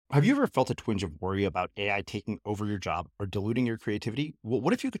Have you ever felt a twinge of worry about AI taking over your job or diluting your creativity? Well,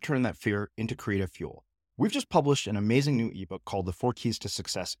 what if you could turn that fear into creative fuel? We've just published an amazing new ebook called The 4 Keys to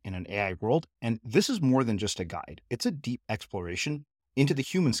Success in an AI World, and this is more than just a guide. It's a deep exploration into the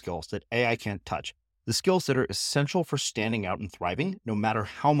human skills that AI can't touch, the skills that are essential for standing out and thriving, no matter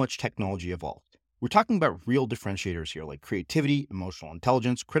how much technology evolves. We're talking about real differentiators here, like creativity, emotional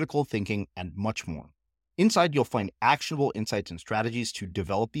intelligence, critical thinking, and much more. Inside, you'll find actionable insights and strategies to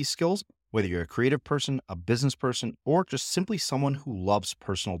develop these skills, whether you're a creative person, a business person, or just simply someone who loves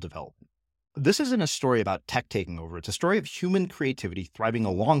personal development. This isn't a story about tech taking over. It's a story of human creativity thriving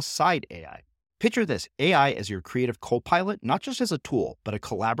alongside AI. Picture this, AI as your creative co-pilot, not just as a tool, but a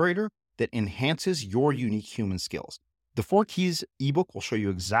collaborator that enhances your unique human skills. The 4 Keys ebook will show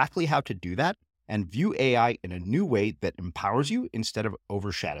you exactly how to do that and view AI in a new way that empowers you instead of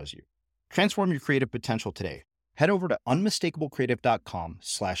overshadows you. Transform your creative potential today. Head over to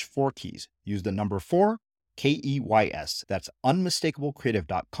unmistakablecreative.com/4keys. Use the number 4, KEYS. That's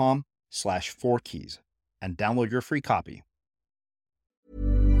unmistakablecreative.com/4keys and download your free copy.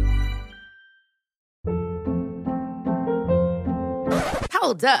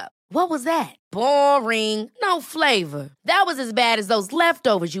 Hold up. What was that? Boring. No flavor. That was as bad as those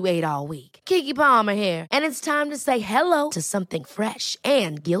leftovers you ate all week. Keke Palmer here, and it's time to say hello to something fresh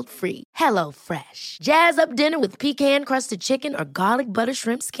and guilt-free. Hello Fresh. Jazz up dinner with pecan-crusted chicken or garlic butter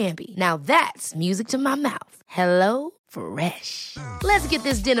shrimp scampi. Now that's music to my mouth. Hello Fresh. Let's get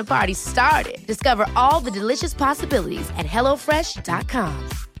this dinner party started. Discover all the delicious possibilities at hellofresh.com.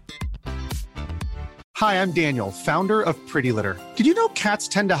 Hi, I'm Daniel, founder of Pretty Litter. Did you know cats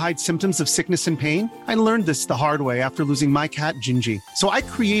tend to hide symptoms of sickness and pain? I learned this the hard way after losing my cat, Gingy. So I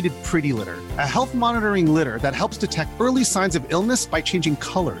created Pretty Litter, a health monitoring litter that helps detect early signs of illness by changing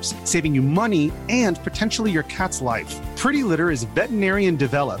colors, saving you money and potentially your cat's life. Pretty Litter is veterinarian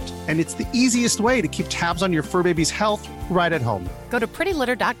developed, and it's the easiest way to keep tabs on your fur baby's health right at home. Go to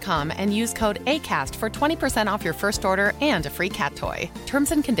prettylitter.com and use code ACAST for 20% off your first order and a free cat toy.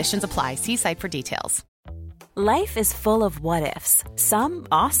 Terms and conditions apply. See site for details. Life is full of what-ifs. Some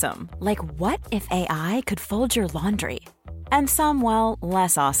awesome, like what if AI could fold your laundry? And some, well,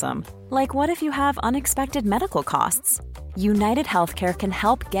 less awesome, like what if you have unexpected medical costs? United Healthcare can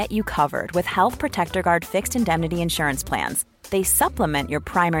help get you covered with Health Protector Guard fixed indemnity insurance plans. They supplement your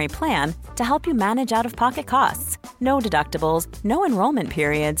primary plan to help you manage out-of-pocket costs. No deductibles, no enrollment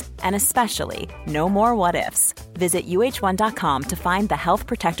periods, and especially no more what-ifs. Visit uh1.com to find the Health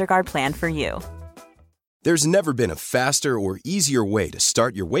Protector Guard plan for you. There's never been a faster or easier way to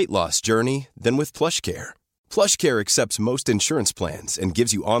start your weight loss journey than with PlushCare. PlushCare accepts most insurance plans and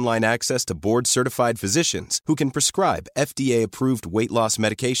gives you online access to board-certified physicians who can prescribe FDA-approved weight loss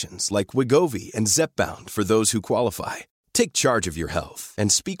medications like Wegovy and Zepbound for those who qualify. Take charge of your health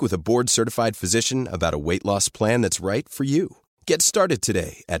and speak with a board-certified physician about a weight loss plan that's right for you. Get started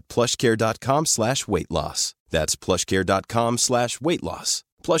today at plushcare.com/weight loss. That's plushcare.com/weight loss.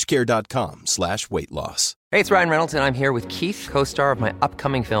 plushcare.com/weight loss. Hey, it's Ryan Reynolds, and I'm here with Keith, co-star of my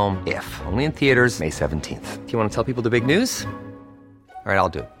upcoming film, If, only in theaters May 17th. Do you want to tell people the big news? All right, I'll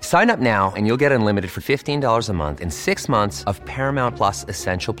do it. Sign up now and you'll get unlimited for $15 a month and 6 months of Paramount Plus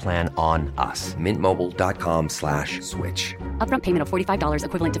Essential Plan on us. Mintmobile.com/switch. Upfront payment of $45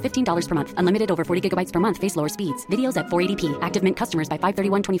 equivalent to $15 per month. Unlimited over 40 gigabytes per month. Face lower speeds. Videos at 480p. Active Mint customers by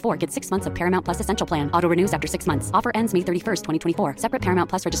 531.24 get 6 months of Paramount Plus Essential Plan. Auto renews after 6 months. Offer ends May 31st, 2024. Separate Paramount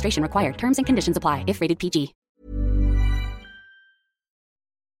Plus registration required. Terms and conditions apply if rated PG.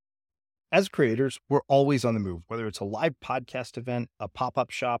 As creators, we're always on the move. Whether it's a live podcast event, a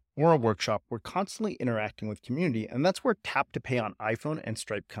pop-up shop, or a workshop, we're constantly interacting with community, and that's where Tap to Pay on iPhone and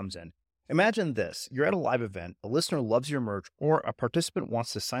Stripe comes in. Imagine this. You're at a live event, a listener loves your merch, or a participant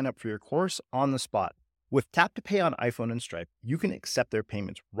wants to sign up for your course on the spot. With Tap to Pay on iPhone and Stripe, you can accept their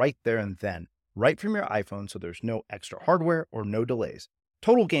payments right there and then, right from your iPhone, so there's no extra hardware or no delays.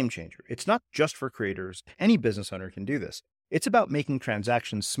 Total game changer. It's not just for creators. Any business owner can do this. It's about making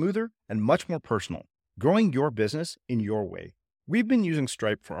transactions smoother and much more personal, growing your business in your way. We've been using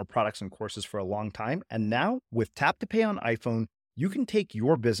Stripe for our products and courses for a long time, and now with Tap to Pay on iPhone, you can take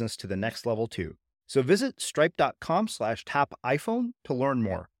your business to the next level too. So visit stripe.com/tapiphone to learn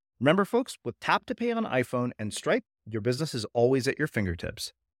more. Remember, folks, with Tap to Pay on iPhone and Stripe, your business is always at your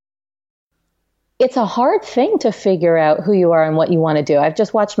fingertips. It's a hard thing to figure out who you are and what you want to do. I've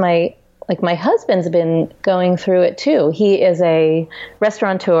just watched my husband's been going through it too. He is a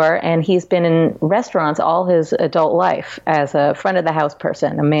restaurateur, and he's been in restaurants all his adult life as a front of the house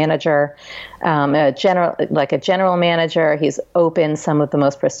person, a manager, a general manager. He's opened some of the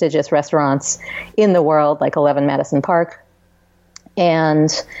most prestigious restaurants in the world, like 11 Madison Park. And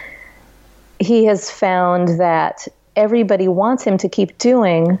he has found that everybody wants him to keep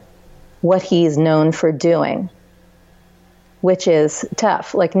doing what he's known for doing, which is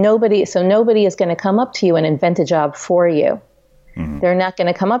tough. Like nobody is going to come up to you and invent a job for you. Mm-hmm. They're not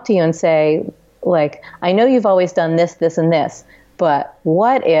going to come up to you and say, like, I know you've always done this, this, and this, but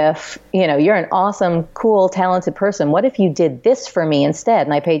what if, you're an awesome, cool, talented person. What if you did this for me instead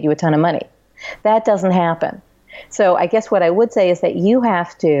and I paid you a ton of money? That doesn't happen. So I guess what I would say is that you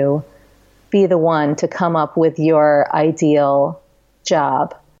have to be the one to come up with your ideal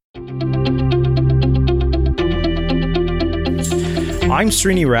job. I'm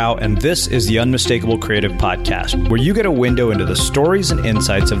Srini Rao, and this is the Unmistakable Creative Podcast, where you get a window into the stories and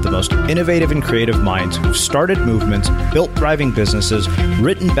insights of the most innovative and creative minds who've started movements, built thriving businesses,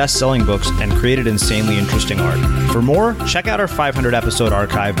 written best-selling books, and created insanely interesting art. For more, check out our 500-episode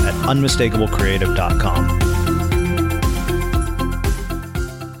archive at unmistakablecreative.com.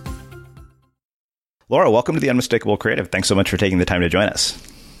 Laura, welcome to the Unmistakable Creative. Thanks so much for taking the time to join us.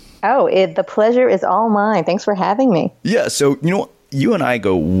 Oh, the pleasure is all mine. Thanks for having me. Yeah, so, you and I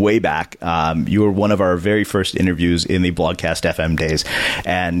go way back. You were one of our very first interviews in the Blogcast FM days.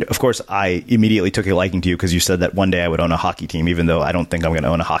 And of course, I immediately took a liking to you because you said that one day I would own a hockey team, even though I don't think I'm going to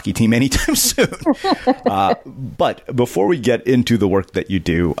own a hockey team anytime soon. But before we get into the work that you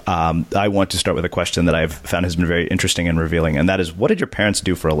do, I want to start with a question that I've found has been very interesting and revealing. And that is, what did your parents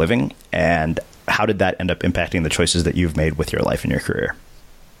do for a living? And how did that end up impacting the choices that you've made with your life and your career?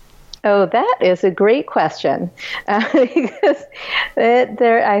 Oh, that is a great question, because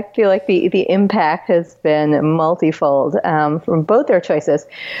I feel like the impact has been multifold from both their choices.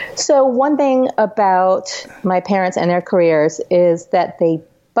 So one thing about my parents and their careers is that they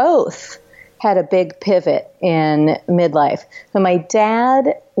both had a big pivot in midlife. So my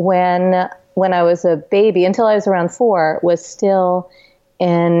dad, when I was a baby, until I was around 4, was still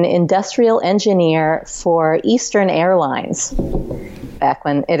an industrial engineer for Eastern Airlines. Back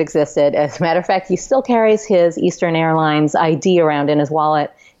when it existed. As a matter of fact, he still carries his Eastern Airlines ID around in his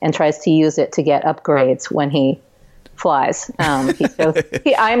wallet and tries to use it to get upgrades when he flies. I'm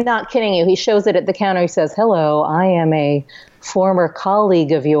not kidding you. He shows it at the counter. He says, "Hello, I am a former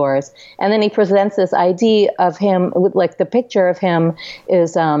colleague of yours." And then he presents this ID of him with, like, the picture of him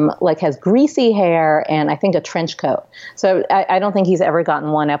is has greasy hair and I think a trench coat. So I don't think he's ever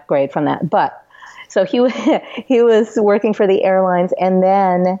gotten one upgrade from that. But so he was working for the airlines, and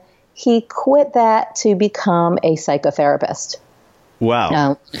then he quit that to become a psychotherapist.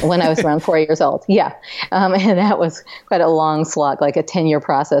 Wow. When I was around 4 years old. Yeah. And that was quite a long slog, like a 10-year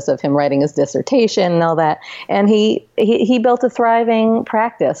process of him writing his dissertation and all that. And he built a thriving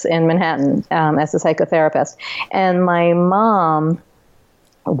practice in Manhattan as a psychotherapist. And my mom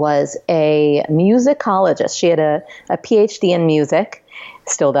was a musicologist. She had a PhD in music.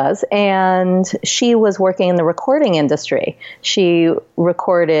 Still does. And she was working in the recording industry. She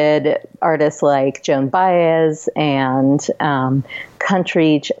recorded artists like Joan Baez and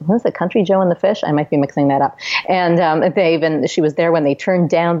Country Joe and the Fish? I might be mixing that up. And she was there when they turned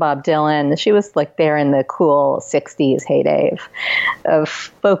down Bob Dylan. She was like there in the cool 60s heyday of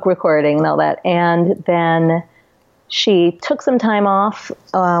folk recording and all that. And then she took some time off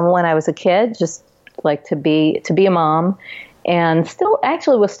when I was a kid, just like to be a mom. And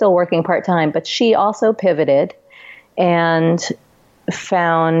was still working part-time, but she also pivoted and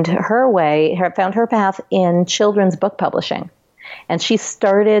found her path in children's book publishing. And she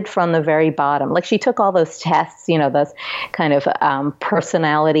started from the very bottom. Like, she took all those tests, those kind of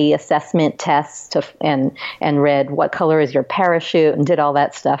personality assessment tests and read What Color Is Your Parachute and did all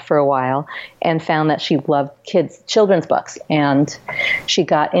that stuff for a while and found that she loved children's books. And she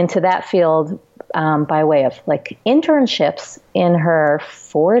got into that field by way of like internships in her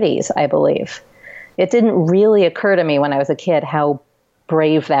 40s, I believe. It didn't really occur to me when I was a kid how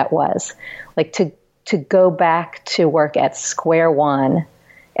brave that was. Like to go back to work at square one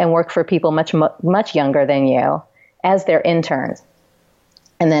and work for people much, much younger than you as their interns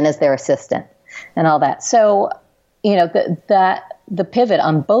and then as their assistant and all that. So, the pivot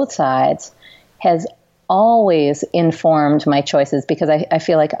on both sides has always informed my choices because I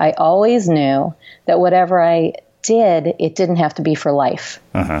feel like I always knew that whatever I did, it didn't have to be for life.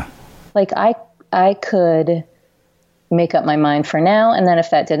 Uh-huh. Like I could make up my mind for now, and then if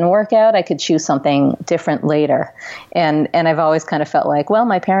that didn't work out, I could choose something different later. And I've always kind of felt like, well,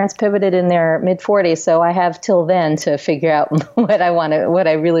 my parents pivoted in their mid-40s, so I have till then to figure out what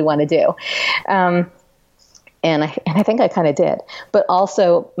I really want to do. And I think I kind of did. But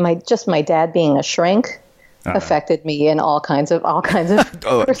also my dad being a shrink affected me in all kinds of Oh,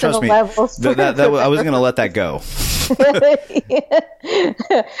 personal trust me, levels. I wasn't going to let that go.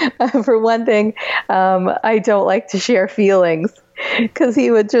 For one thing, I don't like to share feelings because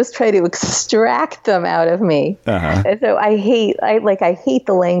he would just try to extract them out of me. And so I hate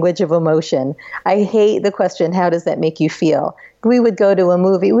the language of emotion. I hate the question, how does that make you feel? We would go to a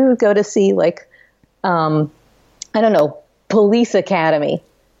movie. We would go to see Police Academy.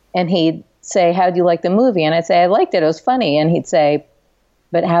 And he'd say, how do you like the movie? And I'd say, I liked it. It was funny. And he'd say,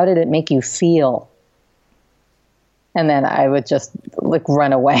 but how did it make you feel? And then I would just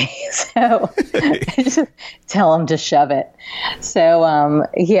run away. So just tell him to shove it. So,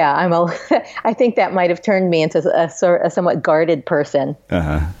 I think that might have turned me into a somewhat guarded person.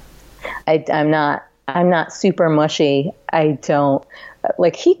 I'm not super mushy. I don't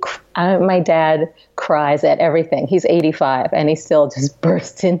my dad cries at everything. He's 85 and he still just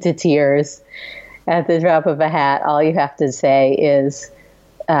bursts into tears at the drop of a hat. All you have to say is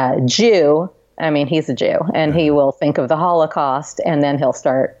Jew. I mean, he's a Jew, and he will think of the Holocaust, and then he'll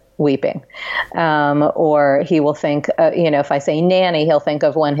start weeping. Or he will think, if I say nanny, he'll think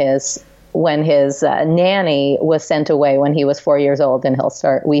of when his nanny was sent away when he was 4 years old, and he'll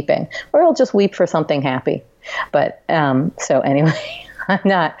start weeping. Or he'll just weep for something happy. But so anyway, I'm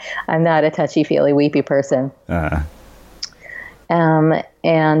not a touchy-feely, weepy person. So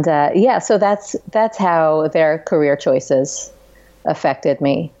that's how their career choices affected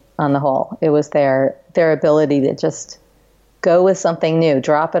me. On the whole, it was their ability to just go with something new,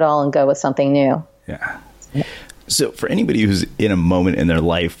 drop it all and go with something new. Yeah. So for anybody who's in a moment in their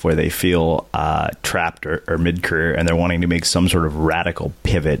life where they feel trapped or mid-career and they're wanting to make some sort of radical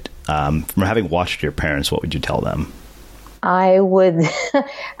pivot, from having watched your parents, what would you tell them? I would,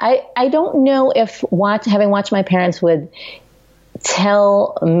 I don't know if having watched my parents would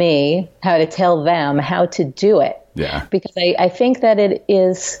tell me how to tell them how to do it. Yeah. Because I think that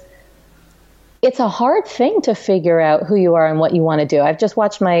it's a hard thing to figure out who you are and what you want to do. I've just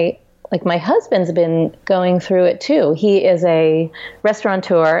watched my husband's been going through it too. He is a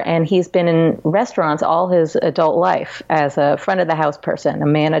restaurateur and he's been in restaurants all his adult life as a front of the house person, a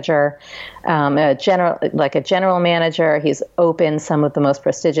manager, a general manager. He's opened some of the most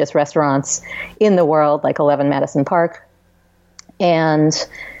prestigious restaurants in the world, like 11 Madison Park. And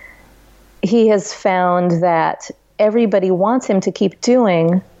he has found that everybody wants him to keep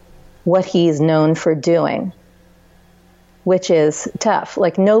doing what he's known for doing, which is tough.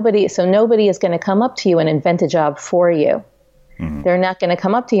 Nobody is going to come up to you and invent a job for you. Mm-hmm. They're not going to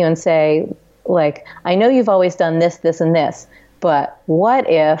come up to you and say, I know you've always done this, this, and this, but what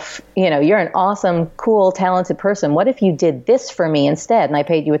if, you're an awesome, cool, talented person. What if you did this for me instead and I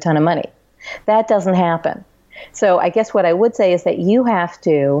paid you a ton of money? That doesn't happen. So I guess what I would say is that you have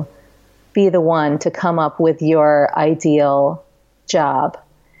to be the one to come up with your ideal job.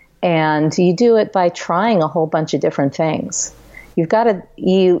 And you do it by trying a whole bunch of different things. You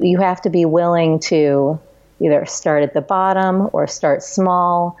have to be willing to either start at the bottom or start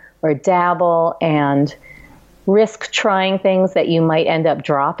small or dabble and risk trying things that you might end up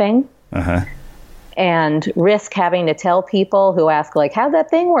dropping. And risk having to tell people who ask, how'd that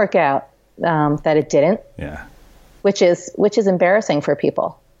thing work out? That it didn't. Yeah. Which is embarrassing for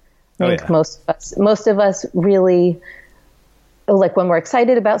people. I think most of us really, when we're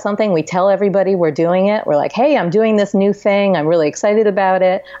excited about something, we tell everybody we're doing it. We're like, hey, I'm doing this new thing. I'm really excited about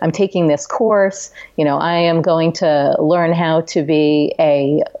it. I'm taking this course. I am going to learn how to be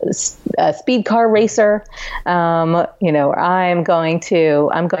a speed car racer. I'm going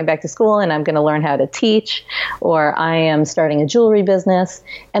back to school and I'm going to learn how to teach, or I am starting a jewelry business.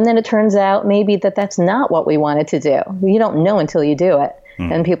 And then it turns out maybe that's not what we wanted to do. You don't know until you do it.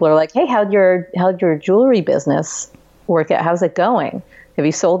 And people are like, hey, how'd your jewelry business work out? How's it going? Have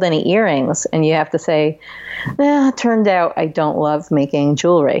you sold any earrings? And you have to say, it turned out I don't love making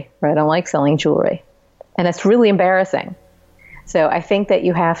jewelry, or I don't like selling jewelry. And it's really embarrassing. So I think that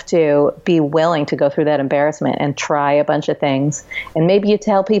you have to be willing to go through that embarrassment and try a bunch of things. And maybe you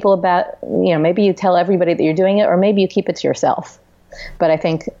tell people maybe you tell everybody that you're doing it, or maybe you keep it to yourself. But I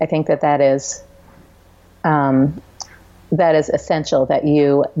think that is essential, that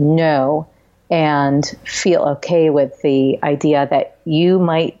you know and feel okay with the idea that you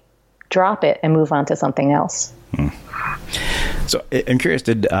might drop it and move on to something else. So I'm curious,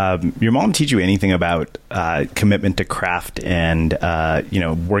 did your mom teach you anything about commitment to craft and,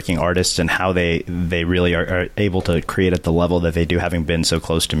 working artists and how they really are able to create at the level that they do, having been so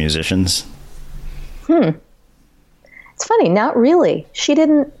close to musicians? It's funny. Not really. She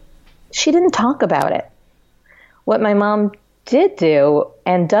didn't talk about it. What my mom did do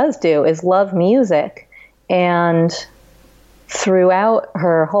and does do is love music And throughout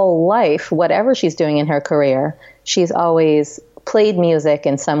her whole life, whatever she's doing in her career, she's always played music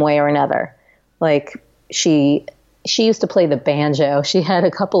in some way or another. Like she used to play the banjo. She had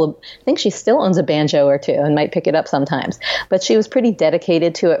a couple of, I think she still owns a banjo or two and might pick it up sometimes. But she was pretty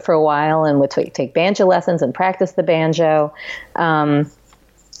dedicated to it for a while and would take banjo lessons and practice the banjo. And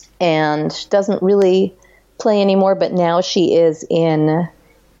doesn't really play anymore, but now she is in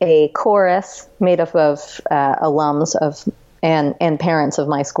a chorus made up of alums of and parents of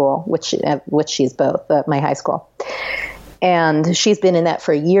my school, which she's both, my high school. And she's been in that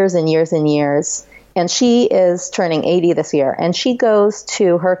for years and years and years. And she is turning 80 this year. And she goes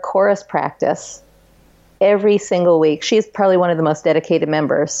to her chorus practice every single week. She's probably one of the most dedicated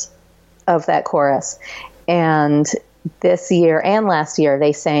members of that chorus. And this year and last year,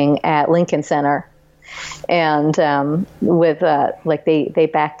 they sang at Lincoln Center. And they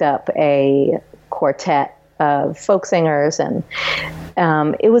backed up a quartet of folk singers. And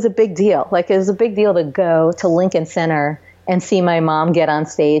it was a big deal. Like, it was a big deal to go to Lincoln Center and see my mom get on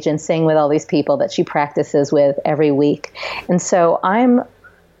stage and sing with all these people that she practices with every week. And so I'm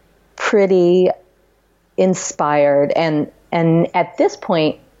pretty inspired and at this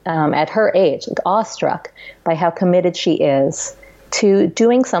point, at her age, like, awestruck by how committed she is to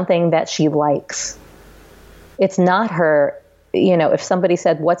doing something that she likes. It's not her, if somebody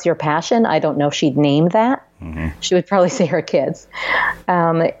said, "What's your passion?" I don't know if she'd name that. Mm-hmm. She would probably say her kids.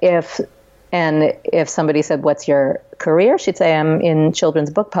 If somebody said, "What's your career?" she'd say, "I'm in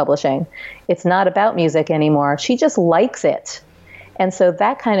children's book publishing." It's not about music anymore. She just likes it. And so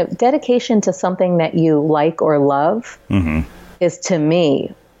that kind of dedication to something that you like or love mm-hmm. is, to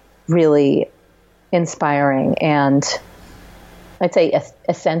me, really inspiring and I'd say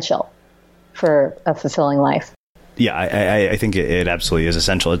essential for a fulfilling life. Yeah, I think it absolutely is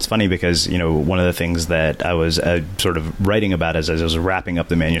essential. It's funny because, one of the things that I was sort of writing about as I was wrapping up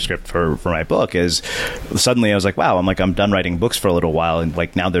the manuscript for my book is suddenly I was like, wow, I'm done writing books for a little while. And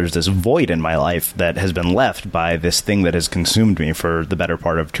like now there's this void in my life that has been left by this thing that has consumed me for the better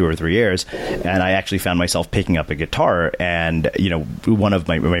part of 2 or 3 years. And I actually found myself picking up a guitar. And, one of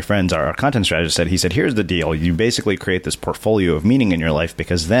my friends, our content strategist, he said, here's the deal. You basically create this portfolio of meaning in your life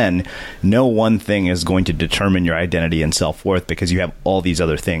because then no one thing is going to determine your identity and self-worth because you have all these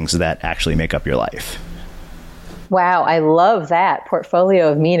other things that actually make up your life. Wow, I love that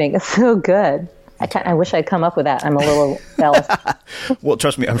portfolio of meaning. It's so good. I wish I'd come up with that. I'm a little jealous. Well,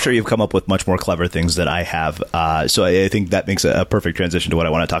 trust me, I'm sure you've come up with much more clever things than I have. So I think that makes a perfect transition to what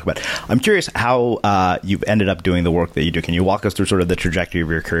I want to talk about. I'm curious how you've ended up doing the work that you do. Can you walk us through sort of the trajectory of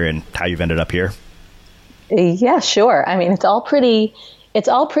your career and how you've ended up here? Yeah, sure. I mean, it's all pretty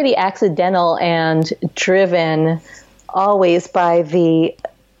accidental and driven always by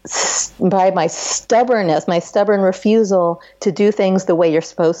my stubbornness, my stubborn refusal to do things the way you're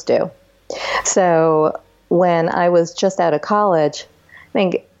supposed to. So when I was just out of college, I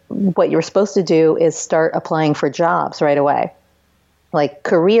think what you're supposed to do is start applying for jobs right away, like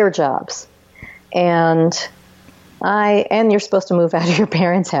career jobs. And you're supposed to move out of your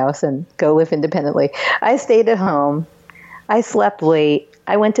parents' house and go live independently. I stayed at home. I slept late.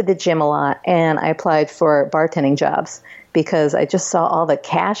 I went to the gym a lot, and I applied for bartending jobs because I just saw all the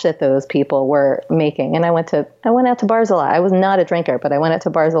cash that those people were making. And I went out to bars a lot. I was not a drinker, but I went out to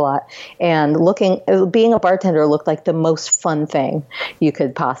bars a lot. And being a bartender looked like the most fun thing you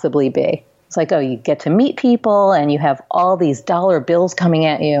could possibly be. It's like, oh, you get to meet people, and you have all these dollar bills coming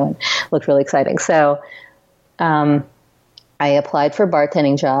at you, and it looked really exciting. So, I applied for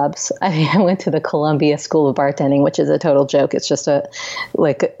bartending jobs. I went to the Columbia School of Bartending, which is a total joke. It's just a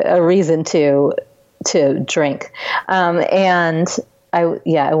reason to drink. And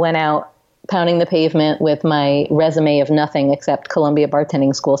I went out pounding the pavement with my resume of nothing except Columbia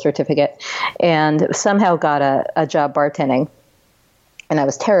Bartending School certificate, and somehow got a job bartending. And I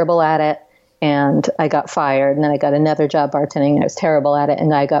was terrible at it, and I got fired. And then I got another job bartending, and I was terrible at it,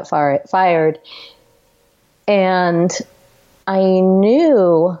 and I got fired. And I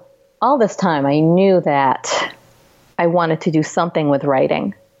knew all this time, that I wanted to do something with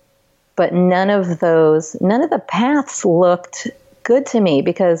writing, but none of the paths looked good to me,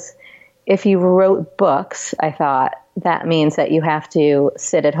 because if you wrote books, I thought that means that you have to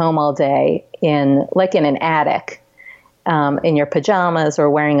sit at home all day in an attic, in your pajamas or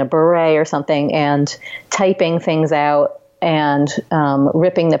wearing a beret or something, and typing things out and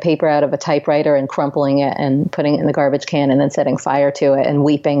ripping the paper out of a typewriter and crumpling it and putting it in the garbage can and then setting fire to it and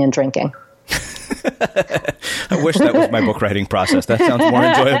weeping and drinking. I wish that was my book writing process. That sounds more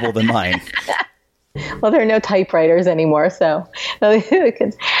enjoyable than mine. Well, there are no typewriters anymore, so we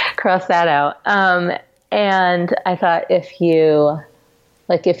could cross that out. And I thought if you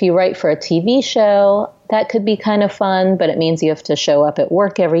write for a TV show, that could be kind of fun, but it means you have to show up at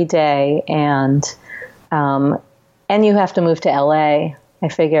work every day, and you have to move to LA. I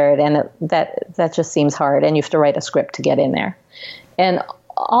figured, and that just seems hard, and you have to write a script to get in there. And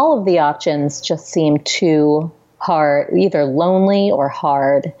all of the options just seemed too hard, either lonely or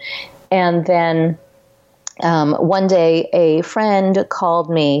hard. And then one day, a friend called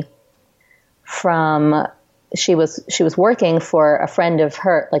me from. She was working for a friend of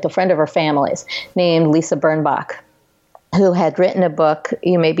her, like a friend of her family's, named Lisa Birnbach, who had written a book.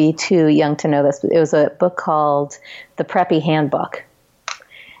 You may be too young to know this, but it was a book called The Preppy Handbook.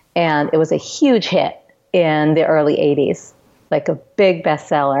 And it was a huge hit in the early 80s, like a big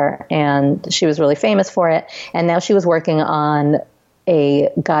bestseller. And she was really famous for it. And now she was working on a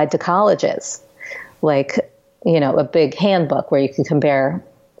guide to colleges, like, a big handbook where you can compare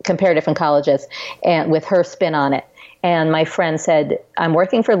different colleges, and with her spin on it. And my friend said, I'm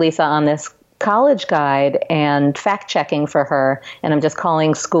working for Lisa on this college guide and fact checking for her, and I'm just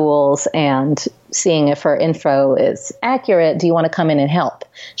calling schools and seeing if her info is accurate. Do you want to come in and help?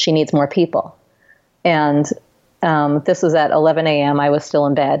 She needs more people. And this was at 11 a.m. I was still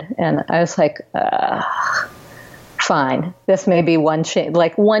in bed, and I was like, fine. This may be one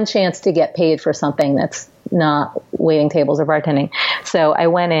chance to get paid for something that's not waiting tables or bartending. So I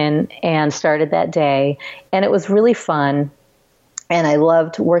went in and started that day, and it was really fun. And I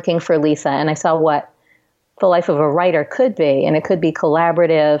loved working for Lisa, and I saw what the life of a writer could be, and it could be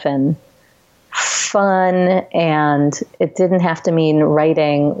collaborative and fun, and it didn't have to mean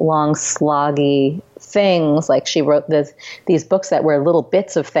writing long, sloggy things. Like she wrote these books that were little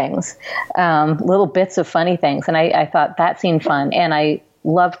bits of things, little bits of funny things. And I thought that seemed fun. And I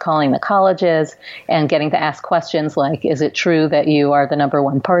loved calling the colleges and getting to ask questions like, is it true that you are the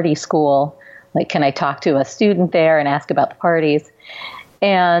 #1 party school? Like, can I talk to a student there and ask about the parties?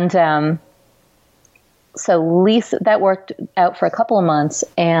 And so Lisa, that worked out for a couple of months,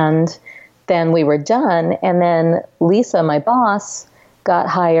 and then we were done. And then Lisa, my boss, got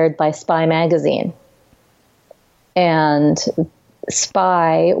hired by Spy magazine. And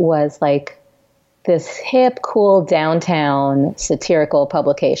Spy was like this hip, cool downtown satirical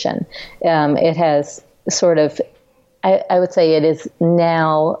publication. It has sort of, I would say it is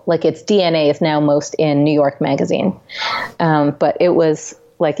now, like its DNA is now most in New York Magazine. But it was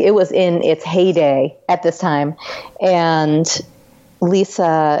in its heyday at this time. And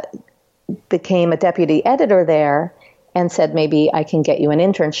Lisa became a deputy editor there and said, maybe I can get you an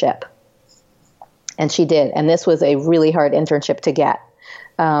internship. And she did. And this was a really hard internship to get.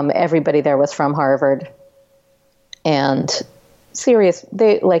 Everybody there was from Harvard, and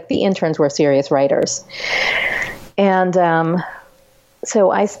the interns were serious writers. And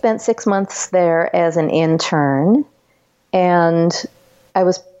so I spent 6 months there as an intern, and I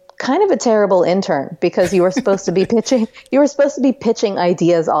was kind of a terrible intern because you were supposed to be pitching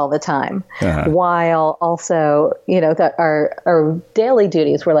ideas all the time, while also, that our daily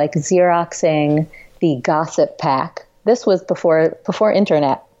duties were like Xeroxing the gossip pack. This was before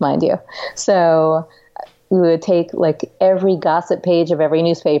internet, mind you. So we would take like every gossip page of every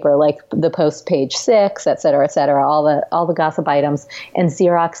newspaper, like the Post page 6, et cetera, all the gossip items, and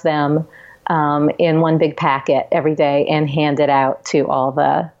Xerox them in one big packet every day and hand it out to all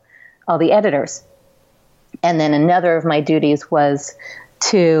the editors. And then another of my duties was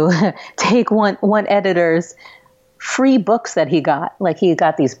to take one editor's free books that he got. Like he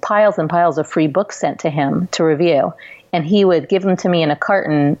got these piles and piles of free books sent to him to review. And he would give them to me in a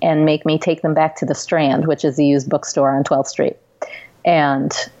carton and make me take them back to the Strand, which is the used bookstore on 12th Street,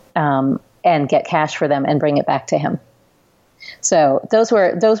 and get cash for them and bring it back to him. So those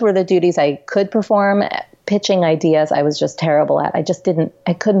were the duties I could perform. Pitching ideas, I was just terrible at.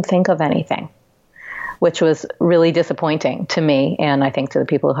 I couldn't think of anything, which was really disappointing to me, and I think to the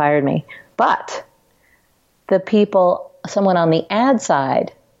people who hired me. But someone on the ad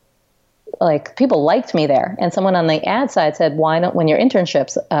side, like people liked me there, and someone on the ad side said, when your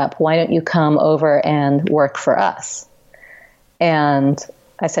internship's up, why don't you come over and work for us? And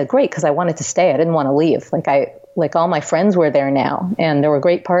I said, great, because I wanted to stay. I didn't want to leave. Like all my friends were there now, and there were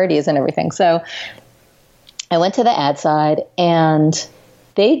great parties and everything. So I went to the ad side, and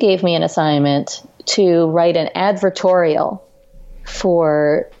they gave me an assignment to write an advertorial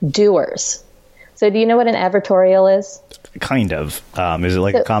for Doers. So do you know what an advertorial is? Kind of. Is it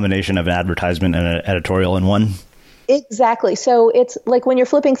like a combination of an advertisement and an editorial in one? Exactly. So it's like when you're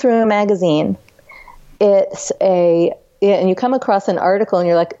flipping through a magazine, and you come across an article and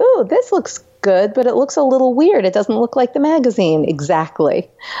you're like, oh, this looks good, but it looks a little weird. It doesn't look like the magazine exactly.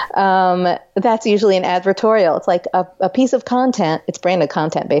 That's usually an advertorial. It's like a piece of content. It's branded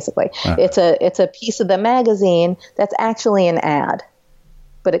content, basically. It's a piece of the magazine that's actually an ad,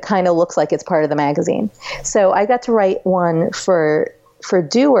 but it kind of looks like it's part of the magazine. So I got to write one for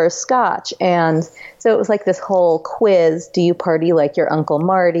Dewar's Scotch, and so it was like this whole quiz. Do you party like your Uncle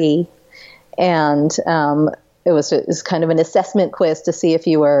Marty? And it was kind of an assessment quiz to see if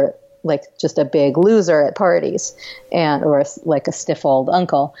you were like just a big loser at parties, or like a stiff old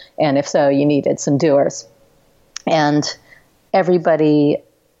uncle, and if so, you needed some Dewar's. And everybody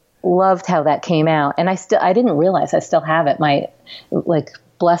loved how that came out, and I didn't realize I still have it.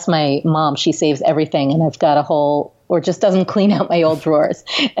 Bless my mom, she saves everything, and I've got a whole, or just doesn't clean out my old drawers.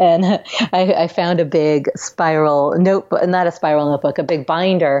 And I found a big spiral notebook, not a spiral notebook, a big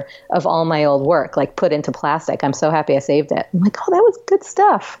binder of all my old work, like put into plastic. I'm so happy I saved it. I'm like, oh, that was good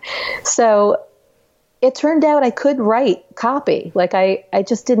stuff. So it turned out I could write copy. Like I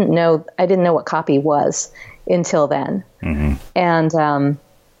just didn't know what copy was until then. Mm-hmm. And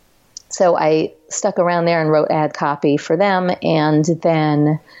so I stuck around there and wrote ad copy for them, and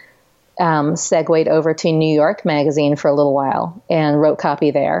then segued over to New York Magazine for a little while and wrote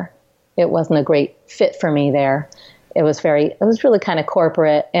copy there. It wasn't a great fit for me there. It was really kind of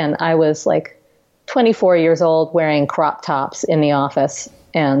corporate, and I was like 24 years old wearing crop tops in the office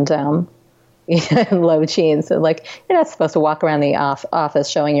and low jeans. So like, you're not supposed to walk around the office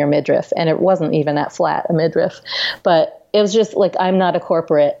showing your midriff, and it wasn't even that flat a midriff, but it was just like, I'm not a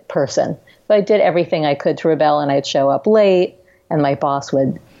corporate person. So I did everything I could to rebel, and I'd show up late, and my boss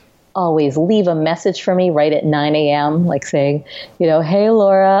would always leave a message for me right at 9 a.m., like saying, hey,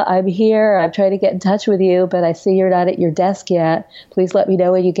 Laura, I'm here. I've tried to get in touch with you, but I see you're not at your desk yet. Please let me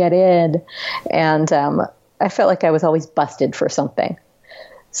know when you get in. And I felt like I was always busted for something.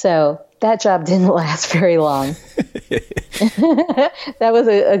 So that job didn't last very long. That was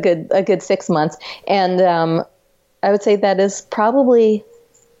a good 6 months. And I would say that is probably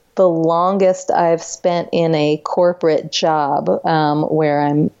the longest I've spent in a corporate job, where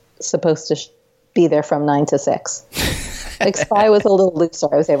I'm supposed to be there from 9 to 6. Like Spy was a little looser.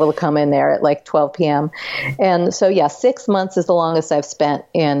 I was able to come in there at like 12 p.m. And so, 6 months is the longest I've spent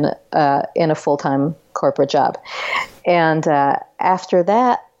in a full-time corporate job. And after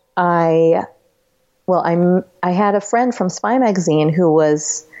that, I had a friend from Spy Magazine who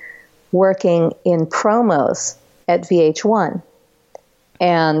was working in promos at VH1.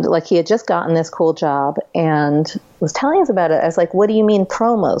 And like, he had just gotten this cool job and was telling us about it. I was like, what do you mean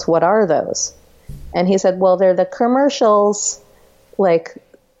promos? What are those? And he said, well, they're the commercials, like,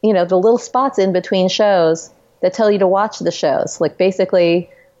 the little spots in between shows that tell you to watch the shows. Like,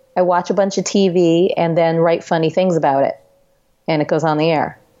 basically, I watch a bunch of TV and then write funny things about it, and it goes on the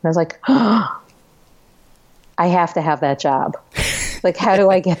air. And I was like, oh, I have to have that job. Like, how do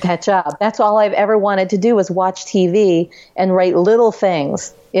I get that job? That's all I've ever wanted to do, was watch TV and write little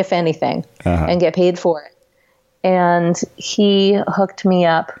things, if anything, and get paid for it. And he hooked me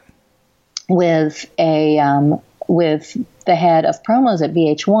up with with the head of promos at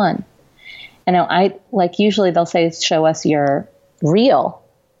VH1. And now usually they'll say, show us your reel.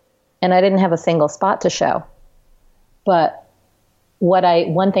 And I didn't have a single spot to show. But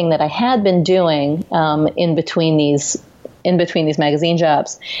one thing that I had been doing in between these magazine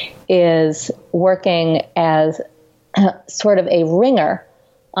jobs is working as sort of a ringer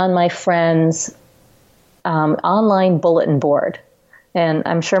on my friend's online bulletin board. And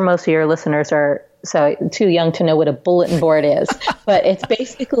I'm sure most of your listeners are too young to know what a bulletin board is, but it's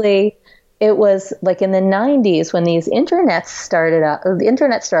basically, it was like in the 90s when these internet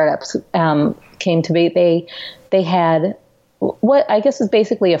startups came to be, they had what I guess is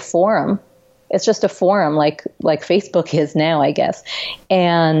basically a forum. It's just a forum like Facebook is now, I guess.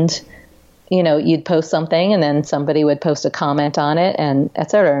 And, you'd post something and then somebody would post a comment on it and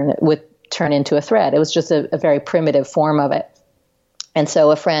et cetera, and it would turn into a thread. It was just a very primitive form of it. And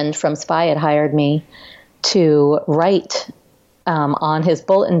so a friend from Spy had hired me to write on his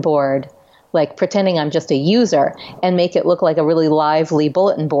bulletin board, like pretending I'm just a user, and make it look like a really lively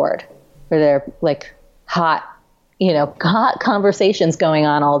bulletin board where they're like hot conversations going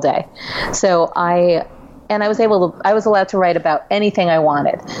on all day. So I was allowed to write about anything I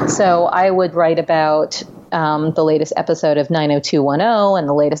wanted. So I would write about the latest episode of 90210 and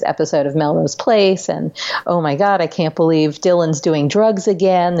the latest episode of Melrose Place. And, oh my God, I can't believe Dylan's doing drugs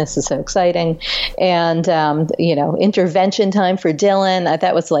again. This is so exciting. And, intervention time for Dylan.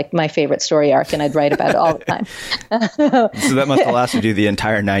 That was like my favorite story arc, and I'd write about it all the time. So that must have lasted you the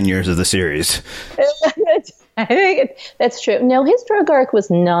entire 9 years of the series. I think that's true. No, his drug arc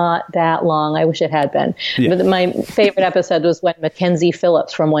was not that long. I wish it had been. Yeah. But my favorite episode was when Mackenzie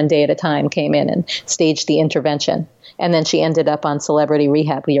Phillips from One Day at a Time came in and staged the intervention. And then she ended up on Celebrity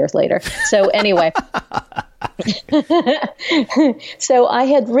Rehab years later. So anyway, so I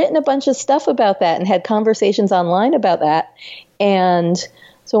had written a bunch of stuff about that and had conversations online about that. And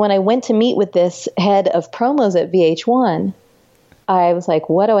so when I went to meet with this head of promos at VH1, I was like,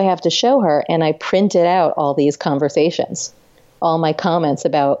 what do I have to show her? And I printed out all these conversations, all my comments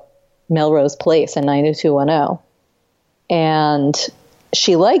about Melrose Place and 90210. And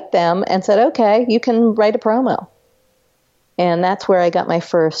she liked them and said, okay, you can write a promo. And that's where I got my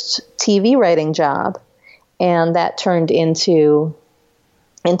first TV writing job. And that turned into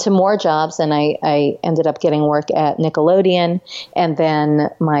more jobs. And I ended up getting work at Nickelodeon. And then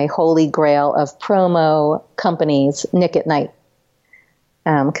my holy grail of promo companies, Nick at Night.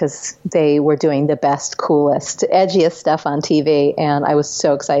 Because they were doing the best, coolest, edgiest stuff on TV. And I was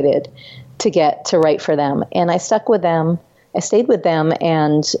so excited to get to write for them. And I stuck with them. I stayed with them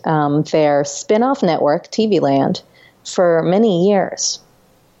and their spin-off network, TV Land, for many years.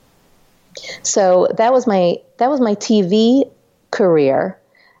 So that was my TV career.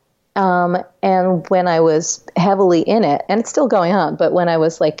 And when I was heavily in it, and it's still going on, but when I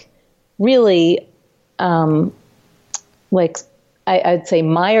was like really I'd say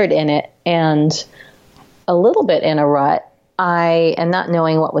mired in it and a little bit in a rut, and not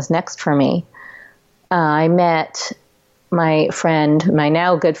knowing what was next for me, I met my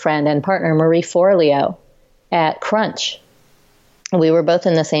now good friend and partner, Marie Forleo, at Crunch. We were both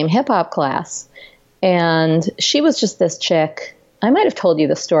in the same hip hop class, and she was just this chick. I might have told you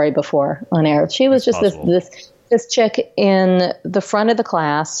the story before on air. She was just this chick in the front of the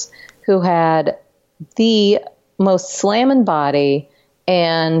class who had the most slammin' body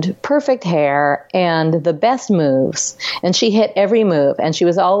and perfect hair and the best moves. And she hit every move. And she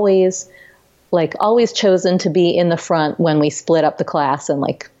was always chosen to be in the front when we split up the class and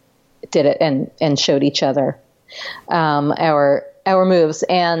did it and showed each other our moves.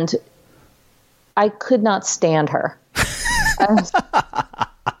 And I could not stand her.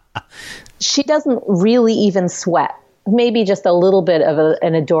 She doesn't really even sweat. Maybe just a little bit of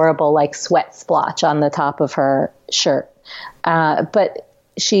an adorable sweat splotch on the top of her shirt. But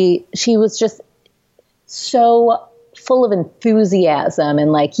she was just so full of enthusiasm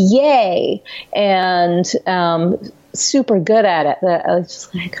and yay, and super good at it. That I was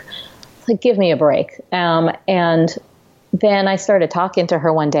just like, give me a break. And then I started talking to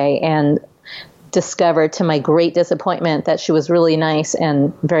her one day and discovered to my great disappointment that she was really nice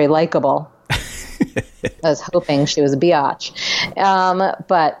and very likable. I was hoping she was a biatch.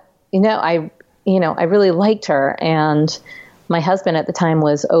 But I really liked her. And my husband at the time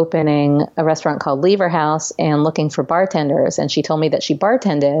was opening a restaurant called Lever House and looking for bartenders. And she told me that she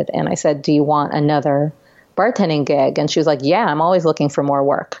bartended. And I said, do you want another bartending gig? And she was like, yeah, I'm always looking for more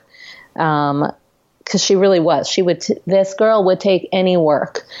work. Cause she really was. This girl would take any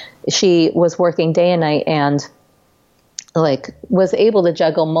work. She was working day and night and was able to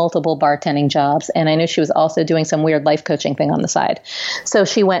juggle multiple bartending jobs. And I knew she was also doing some weird life coaching thing on the side. So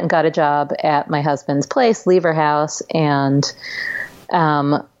she went and got a job at my husband's place, Lever House. And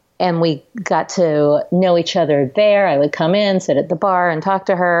we got to know each other there. I would come in, sit at the bar and talk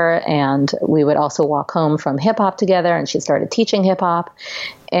to her. And we would also walk home from hip hop together. And she started teaching hip hop.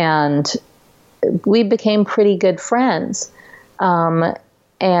 And we became pretty good friends.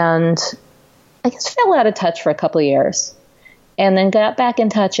 And I guess fell out of touch for a couple of years. And then got back in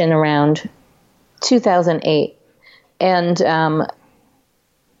touch in around 2008. And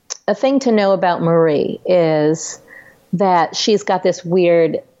a thing to know about Marie is that she's got this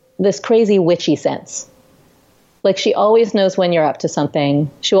crazy witchy sense. She always knows when you're up to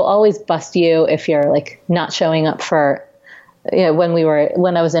something. She will always bust you if you're not showing up for,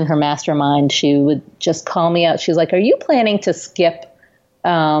 when I was in her mastermind, she would just call me out. She was like, are you planning to skip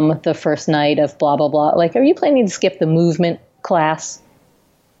the first night of blah, blah, blah? Are you planning to skip the movement class?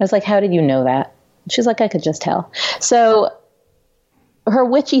 I was like, how did you know that? She's like, I could just tell. So her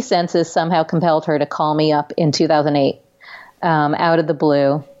witchy senses somehow compelled her to call me up in 2008 out of the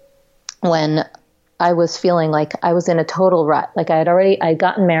blue when I was feeling like I was in a total rut. I'd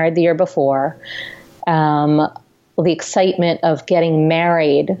gotten married the year before. The excitement of getting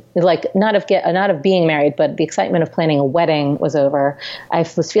married, not of being married, but the excitement of planning a wedding was over. I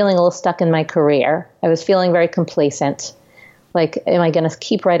was feeling a little stuck in my career. I was feeling very complacent. Am I going to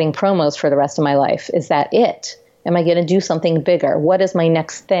keep writing promos for the rest of my life? Is that it? Am I going to do something bigger? What is my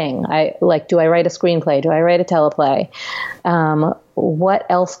next thing? Do I write a screenplay? Do I write a teleplay? What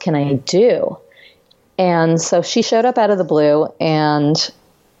else can I do? And so she showed up out of the blue and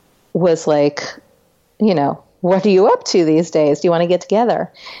was like, what are you up to these days? Do you want to get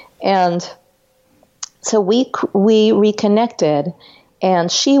together? And so we reconnected,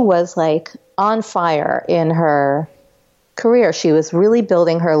 and she was like on fire in her career. She was really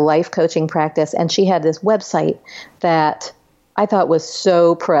building her life coaching practice, and she had this website that I thought was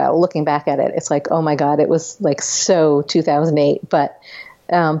so pro. Looking back at it, it's like, oh my God, it was like so 2008. But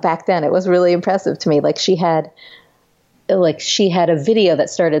back then, it was really impressive to me. Like she had a video that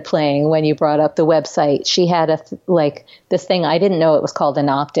started playing when you brought up the website. She had this thing, I didn't know it was called an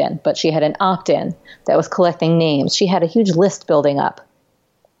opt-in, but she had an opt-in that was collecting names. She had a huge list building up.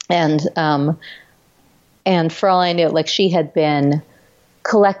 And for all I knew, like she had been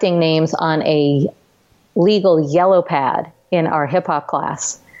collecting names on a legal yellow pad in our hip hop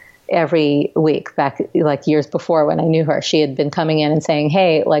class every week back like years before when I knew her. She had been coming in and saying,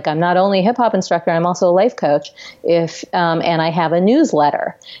 hey, like I'm not only a hip hop instructor, I'm also a life coach. And I have a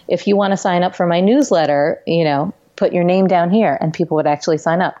newsletter. If you want to sign up for my newsletter, put your name down here, and people would actually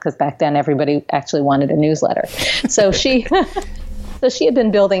sign up because back then everybody actually wanted a newsletter. So she had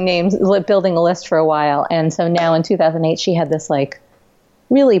been building a list for a while. And so now in 2008, she had this like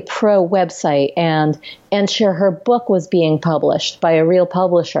really pro website, and her book was being published by a real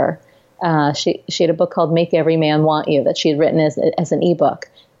publisher. She had a book called Make Every Man Want You that she had written as an ebook,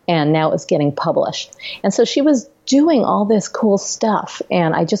 and now it was getting published. And so she was doing all this cool stuff,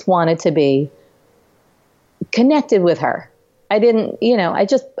 and I just wanted to be connected with her. I didn't, I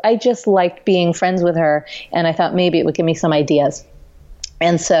just liked being friends with her, and I thought maybe it would give me some ideas.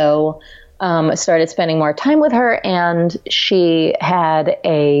 And so I started spending more time with her, and she had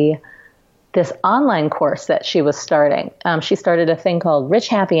this online course that she was starting. She started a thing called Rich,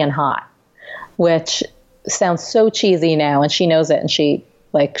 Happy, and Hot, which sounds so cheesy now, and she knows it. And she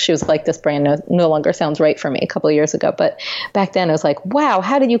was like, this brand no longer sounds right for me a couple of years ago. But back then it was like, wow,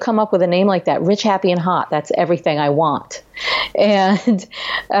 how did you come up with a name like that? Rich, Happy, and Hot. That's everything I want. And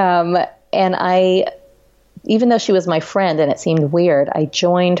I, even though she was my friend and it seemed weird, I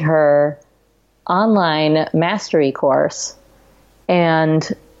joined her online mastery course, and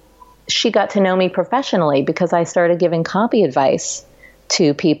she got to know me professionally because I started giving copy advice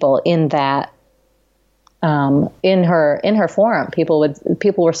to people in that in her forum. People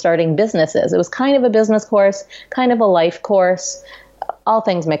were starting businesses. It was kind of a business course, kind of a life course, all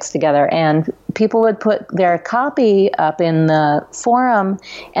things mixed together. And people would put their copy up in the forum,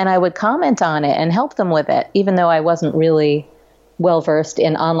 and I would comment on it and help them with it, even though I wasn't really well-versed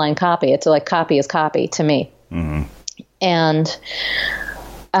in online copy. It's like copy is copy to me. Mm-hmm. And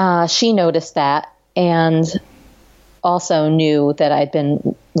she noticed that, and also knew that I'd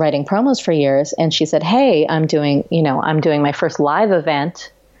been writing promos for years. And she said, hey, I'm doing my first live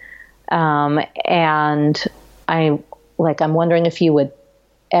event. And I'm wondering if you would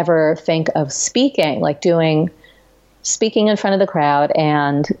ever think of speaking in front of the crowd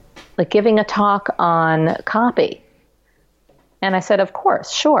and like giving a talk on copy. And I said, of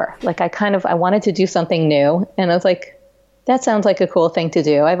course, sure. Like I wanted to do something new. And I was like, that sounds like a cool thing to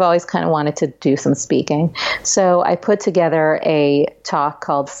do. I've always kind of wanted to do some speaking. So I put together a talk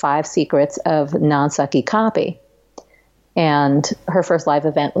called 5 Secrets of Non-Sucky Copy. And her first live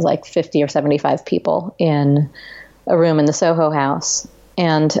event was like 50 or 75 people in a room in the Soho House.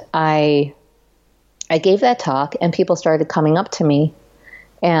 And I gave that talk, and people started coming up to me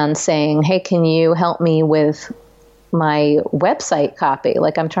and saying, hey, can you help me with my website copy?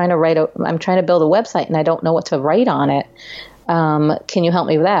 Like I'm trying to build a website and I don't know what to write on it. Can you help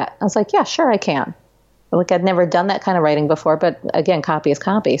me with that? I was like, yeah, sure I can. Like I'd never done that kind of writing before, but again, copy is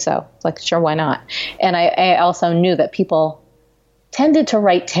copy. So it's like, sure, why not? And I also knew that people tended to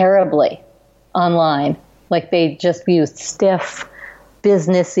write terribly online. Like they just used stiff,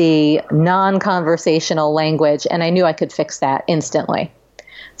 businessy, non-conversational language. And I knew I could fix that instantly.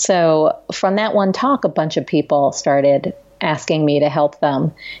 So from that one talk, a bunch of people started asking me to help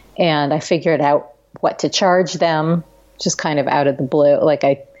them. And I figured out what to charge them, just kind of out of the blue. Like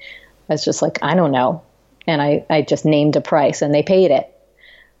I was just like, I don't know. And I just named a price and they paid it.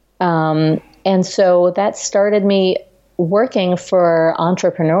 And so that started me working for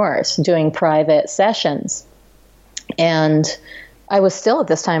entrepreneurs, doing private sessions. And I was still at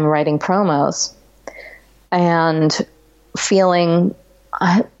this time writing promos and feeling,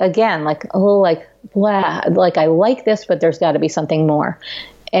 again, like a little like, blah, like I like this, but there's got to be something more.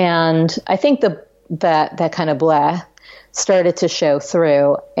 And I think that kind of blah started to show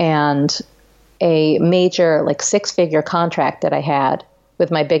through, and a major like 6-figure contract that I had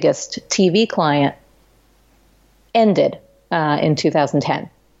with my biggest TV client ended in 2010.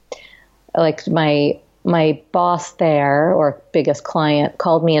 Like my boss there, or biggest client,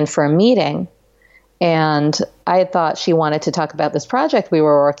 called me in for a meeting. And I thought she wanted to talk about this project we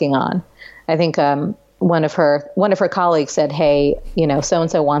were working on. I think one of her colleagues said, "Hey,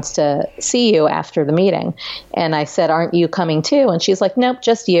 so-and-so wants to see you after the meeting." And I said, "Aren't you coming too?" And she's like, "Nope,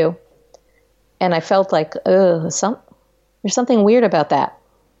 just you." And I felt like, there's something weird about that.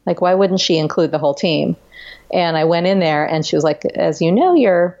 Like, why wouldn't she include the whole team? And I went in there and she was like, "As you know,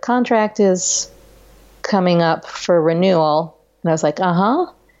 your contract is coming up for renewal." And I was like, "Uh-huh."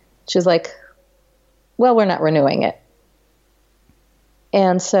 She's like, "Well, we're not renewing it."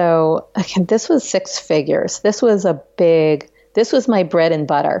 And so, again, this was six figures. This was my bread and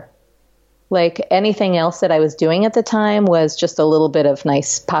butter. Like, anything else that I was doing at the time was just a little bit of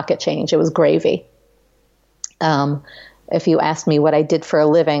nice pocket change. It was gravy. If you asked me what I did for a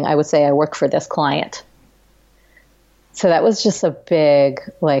living, I would say I work for this client. So that was just a big,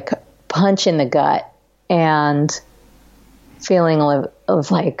 like, punch in the gut, and feeling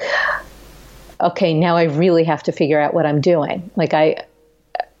of like, okay, now I really have to figure out what I'm doing. Like, I'm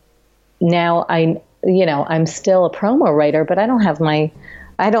still a promo writer, but I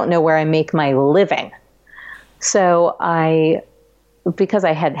don't know where I make my living. So because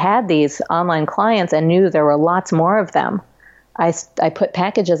I had these online clients and knew there were lots more of them, I put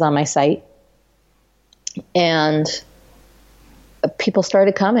packages on my site, and people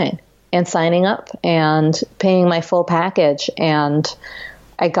started coming and signing up and paying my full package. And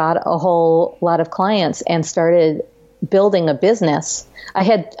I got a whole lot of clients and started building a business. I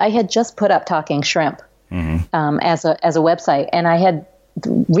had just put up Talking Shrimp as a website, and I had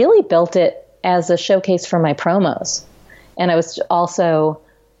really built it as a showcase for my promos. And I was also,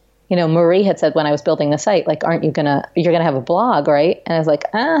 Marie had said when I was building the site, like, you're gonna have a blog, right? And I was like,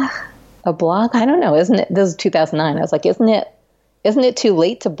 a blog? I don't know. Isn't it? This is 2009. I was like, isn't it too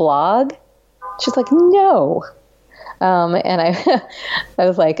late to blog? She's like, no. And I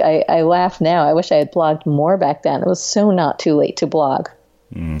was like, I laugh now. I wish I had blogged more back then. It was so not too late to blog.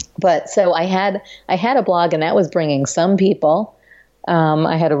 But so I had a blog, and that was bringing some people.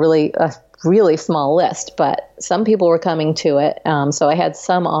 I had a really small list, but some people were coming to it. So I had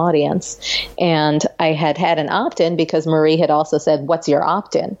some audience, and I had an opt-in because Marie had also said, "What's your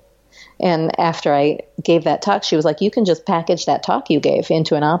opt-in?" And after I gave that talk, she was like, "You can just package that talk you gave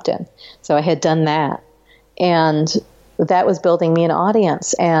into an opt-in." So I had done that. And that was building me an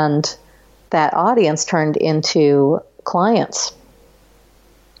audience, and that audience turned into clients.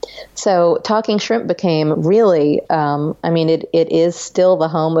 So Talking Shrimp became really, it is still the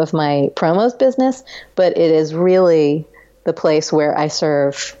home of my promos business, but it is really the place where I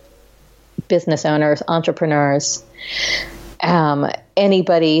serve business owners, entrepreneurs,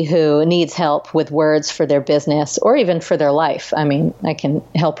 anybody who needs help with words for their business or even for their life. I mean, I can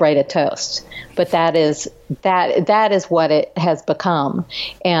help write a toast, but that is what it has become.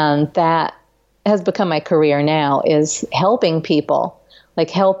 And that has become my career now, is helping people, like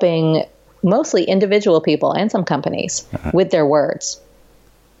helping mostly individual people and some companies with their words.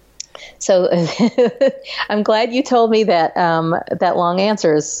 So I'm glad you told me that that long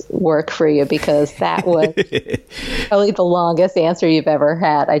answers work for you, because that was probably the longest answer you've ever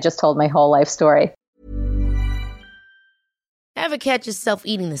had. I just told my whole life story. Ever catch yourself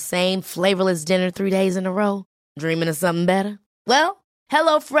eating the same flavorless dinner 3 days in a row? Dreaming of something better? Well,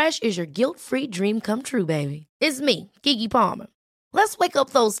 HelloFresh is your guilt-free dream come true, baby. It's me, Keke Palmer. Let's wake up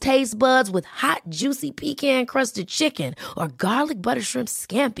those taste buds with hot, juicy pecan-crusted chicken or garlic butter shrimp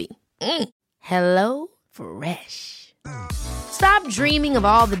scampi. Hello Fresh. Stop dreaming of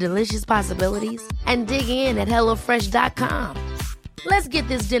all the delicious possibilities and dig in at HelloFresh.com. Let's get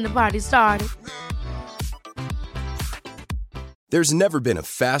this dinner party started. There's never been a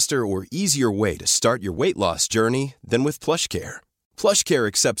faster or easier way to start your weight loss journey than with PlushCare. PlushCare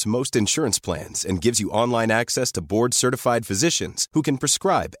accepts most insurance plans and gives you online access to board-certified physicians who can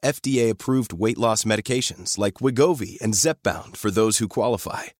prescribe FDA-approved weight loss medications like Wegovy and Zepbound for those who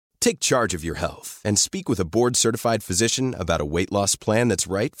qualify. Take charge of your health and speak with a board-certified physician about a weight loss plan that's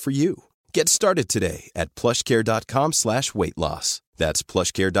right for you. Get started today at plushcare.com/weight-loss. That's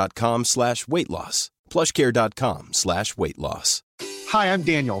plushcare.com/weight-loss. plushcare.com/weight-loss. Hi, I'm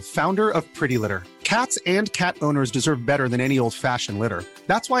Daniel, founder of Pretty Litter. Cats and cat owners deserve better than any old-fashioned litter.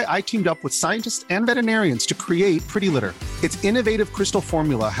 That's why I teamed up with scientists and veterinarians to create Pretty Litter. Its innovative crystal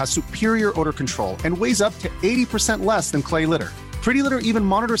formula has superior odor control and weighs up to 80% less than clay litter. Pretty Litter even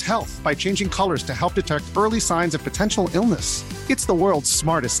monitors health by changing colors to help detect early signs of potential illness. It's the world's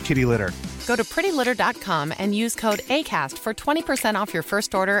smartest kitty litter. Go to prettylitter.com and use code ACAST for 20% off your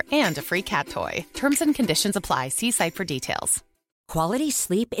first order and a free cat toy. Terms and conditions apply. See site for details. Quality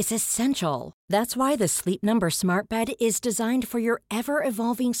sleep is essential. That's why the Sleep Number Smart Bed is designed for your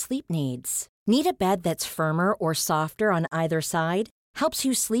ever-evolving sleep needs. Need a bed that's firmer or softer on either side? Helps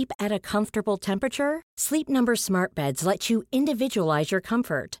you sleep at a comfortable temperature? Sleep Number Smart Beds let you individualize your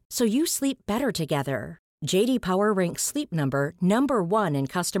comfort, so you sleep better together. J.D. Power ranks Sleep Number number 1 in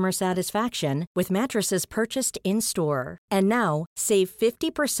customer satisfaction with mattresses purchased in-store. And now, save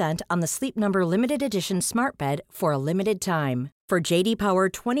 50% on the Sleep Number Limited Edition Smart Bed for a limited time. For J.D. Power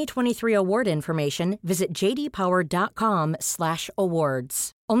 2023 award information, visit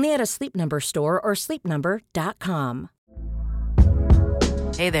jdpower.com/awards. Only at a Sleep Number store or sleepnumber.com.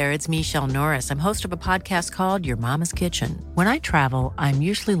 Hey there, it's Michelle Norris. I'm host of a podcast called Your Mama's Kitchen. When I travel, I'm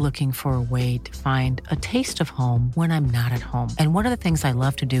usually looking for a way to find a taste of home when I'm not at home. And one of the things I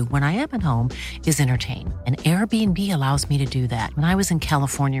love to do when I am at home is entertain. And Airbnb allows me to do that. When I was in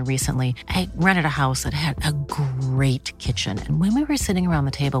California recently, I rented a house that had a great kitchen. And when we were sitting around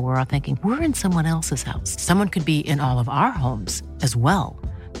the table, we were all thinking, we're in someone else's house. Someone could be in all of our homes as well.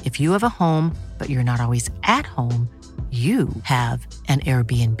 If you have a home, but you're not always at home, you have an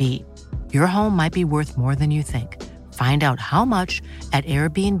Airbnb. Your home might be worth more than you think. Find out how much at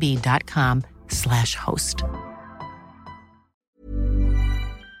airbnb.com/host.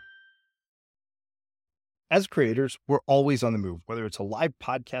 As creators, we're always on the move. Whether it's a live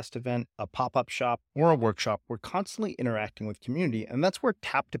podcast event, a pop-up shop, or a workshop, we're constantly interacting with community, and that's where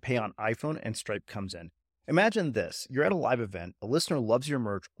Tap to Pay on iPhone and Stripe comes in. Imagine this. You're at a live event, a listener loves your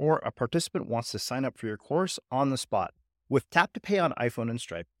merch, or a participant wants to sign up for your course on the spot. With Tap to Pay on iPhone and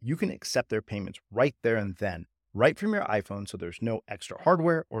Stripe, you can accept their payments right there and then, right from your iPhone, so there's no extra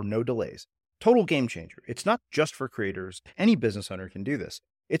hardware or no delays. Total game changer. It's not just for creators. Any business owner can do this.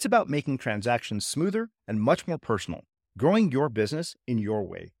 It's about making transactions smoother and much more personal, growing your business in your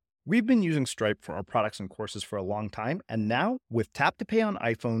way. We've been using Stripe for our products and courses for a long time, and now with Tap to Pay on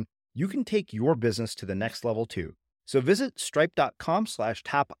iPhone, you can take your business to the next level too. So visit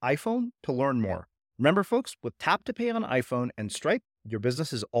stripe.com/tapiphone to learn more. Remember, folks, with Tap to Pay on iPhone and Stripe, your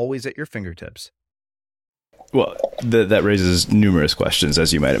business is always at your fingertips. Well, that raises numerous questions,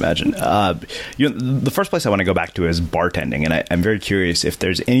 as you might imagine. The first place I want to go back to is bartending, and I'm very curious if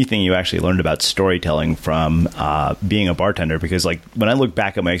there's anything you actually learned about storytelling from being a bartender, because like when I look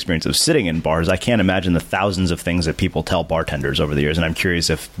back at my experience of sitting in bars, I can't imagine the thousands of things that people tell bartenders over the years, and I'm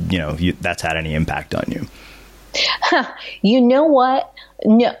curious if that's had any impact on you. You know what?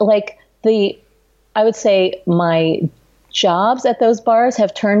 No, I would say my jobs at those bars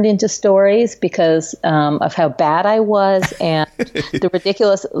have turned into stories because of how bad I was and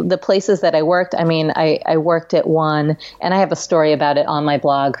the places that I worked. I mean, I worked at one, and I have a story about it on my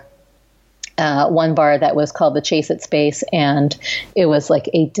blog. One bar that was called the Chase It Space, and it was like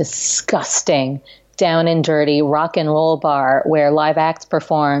a disgusting, down and dirty rock and roll bar where live acts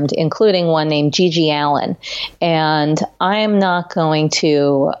performed, including one named Gigi Allen. And I'm not going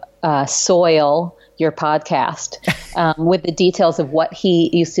to soil your podcast with the details of what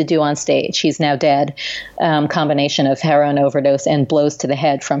he used to do on stage. He's now dead. Combination of heroin overdose and blows to the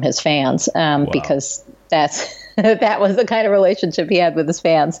head from his fans, because that was the kind of relationship he had with his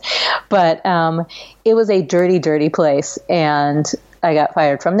fans. But it was a dirty, dirty place, and I got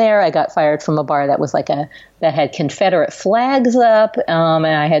fired from there. I got fired from a bar that was that had Confederate flags up, and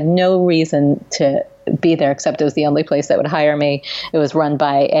I had no reason to be there except it was the only place that would hire me. It was run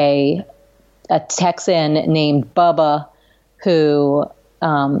by a Texan named Bubba who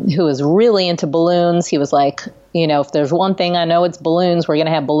was really into balloons. He was like, if there's one thing I know, it's balloons. We're going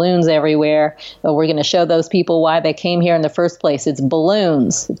to have balloons everywhere. We're going to show those people why they came here in the first place. It's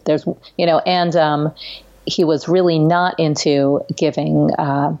balloons. There's, and he was really not into giving,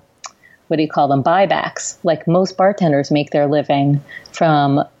 what do you call them, buybacks. Like most bartenders make their living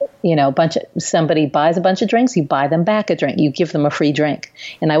from, somebody buys a bunch of drinks, you buy them back a drink, you give them a free drink.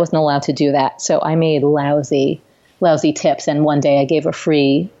 And I wasn't allowed to do that. So I made lousy tips. And one day I gave a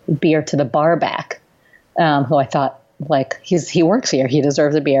free beer to the bar back, who I thought, he works here, he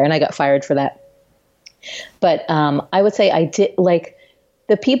deserves a beer. And I got fired for that. But I would say I did,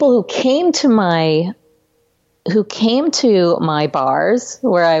 the people who came to my bars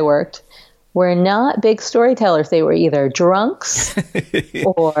where I worked were not big storytellers. They were either drunks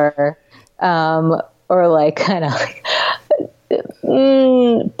or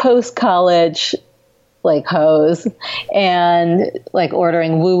post-college hoes, and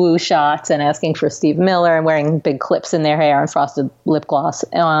ordering woo-woo shots and asking for Steve Miller and wearing big clips in their hair and frosted lip gloss,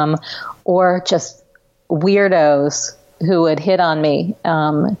 or just weirdos who would hit on me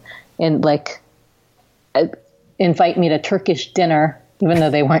and invite me to Turkish dinner, even though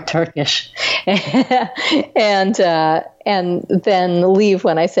they weren't Turkish. And and then leave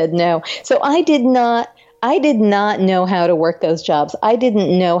when I said no. So I did not know how to work those jobs. I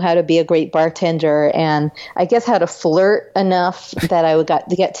didn't know how to be a great bartender, and I guess how to flirt enough that I would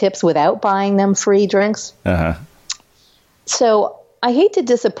get tips without buying them free drinks. Uh-huh. So I hate to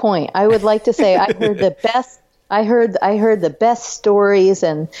disappoint. I would like to say I heard the best. I heard the best stories,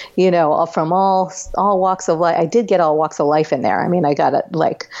 and from all walks of life. I did get all walks of life in there. I mean, I got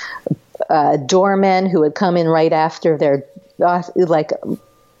doormen who would come in right after their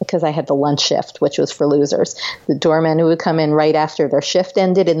because I had the lunch shift, which was for losers. The doormen who would come in right after their shift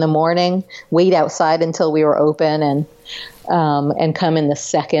ended in the morning, wait outside until we were open, and come in the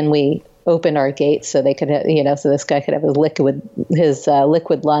second we opened our gates, so they could, so this guy could have his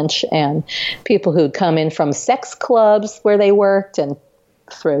liquid lunch. And people who'd come in from sex clubs where they worked and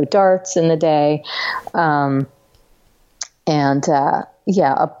throw darts in the day,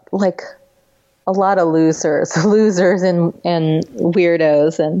 a lot of losers and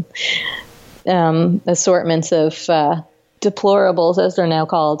weirdos and assortments of deplorables, as they're now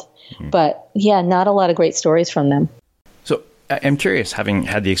called. Mm-hmm. But yeah, not a lot of great stories from them. So I'm curious, having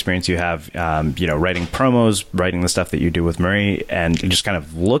had the experience you have, writing promos, writing the stuff that you do with Marie, and just kind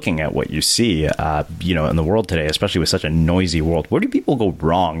of looking at what you see, in the world today, especially with such a noisy world, where do people go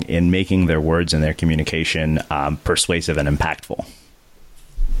wrong in making their words and their communication persuasive and impactful?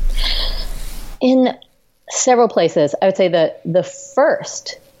 In several places. I would say that the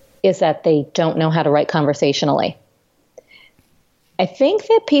first is that they don't know how to write conversationally. I think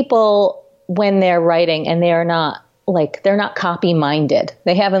that people, when they're writing, and they're not copy-minded.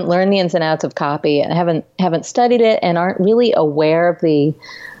 They haven't learned the ins and outs of copy and haven't studied it and aren't really aware of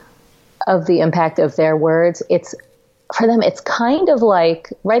the impact of their words. For them, it's kind of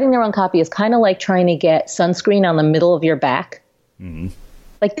like writing their own copy is kind of like trying to get sunscreen on the middle of your back. Mm-hmm.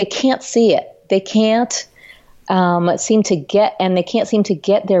 Like they can't see it. They can't seem to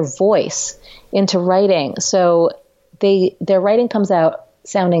get their voice into writing. So their writing comes out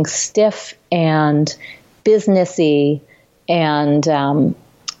sounding stiff and businessy and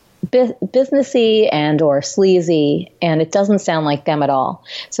or sleazy, and it doesn't sound like them at all.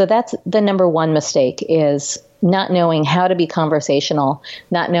 So that's the number one mistake, is not knowing how to be conversational,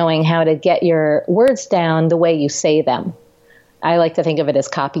 not knowing how to get your words down the way you say them. I like to think of it as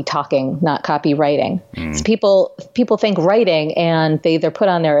copy talking, not copy writing. Mm. So people think writing, and they either put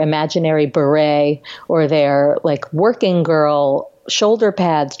on their imaginary beret or their working girl shoulder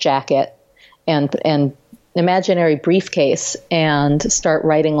pads jacket and imaginary briefcase and start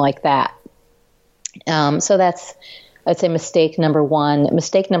writing like that. So that's, I'd say, mistake number one.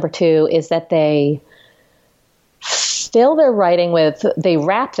 Mistake number two is that they wrap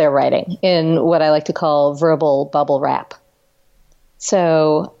their writing in what I like to call verbal bubble wrap.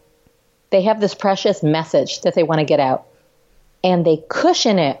 So they have this precious message that they want to get out, and they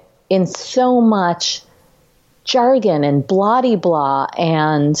cushion it in so much jargon and blah-de-blah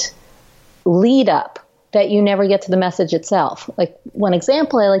and lead up that you never get to the message itself. Like, one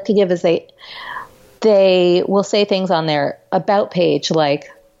example I like to give is they will say things on their about page like,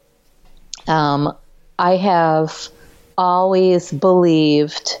 I have always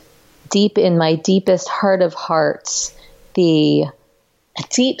believed deep in my deepest heart of hearts the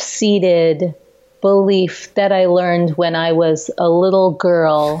deep-seated belief that I learned when I was a little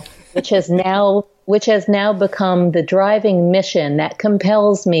girl, which has now become the driving mission that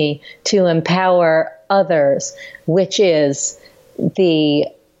compels me to empower others, which is the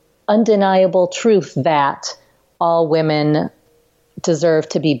undeniable truth that all women deserve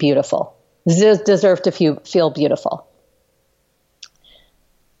to be beautiful, deserve to feel beautiful.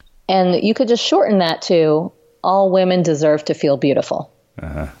 And you could just shorten that to all women deserve to feel beautiful.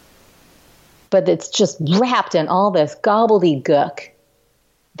 Uh-huh. But it's just wrapped in all this gobbledygook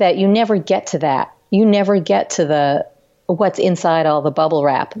that you never get to that. You never get to what's inside all the bubble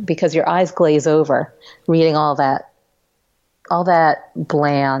wrap, because your eyes glaze over reading all that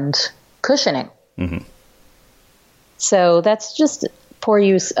bland cushioning. Mm-hmm. So that's just poor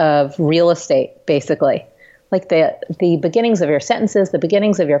use of real estate, basically. Like the beginnings of your sentences, the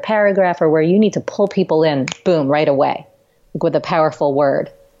beginnings of your paragraph are where you need to pull people in, boom, right away, like with a powerful word,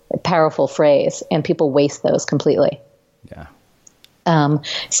 a powerful phrase, and people waste those completely. Yeah. And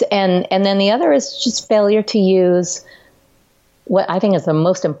then the other is just failure to use what I think is the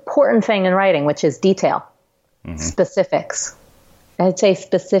most important thing in writing, which is detail, mm-hmm. specifics. I'd say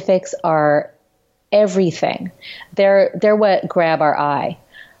specifics are everything. They're what grab our eye.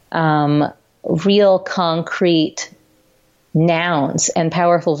 Real concrete nouns and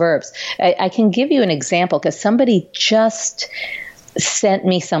powerful verbs. I can give you an example, because somebody just sent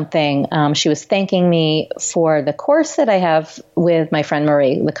me something. She was thanking me for the course that I have with my friend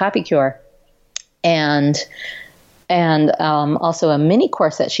Marie, the Copy Cure, and also a mini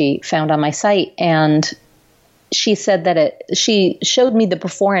course that she found on my site. And she said that she showed me the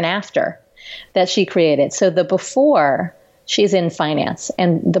before and after that she created. So the before, she's in finance,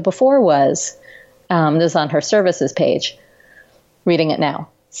 and the before was, this is on her services page, reading it now.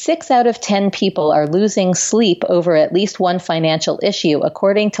 6 out of 10 people are losing sleep over at least one financial issue,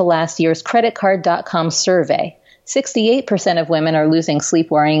 according to last year's creditcard.com survey. 68% of women are losing sleep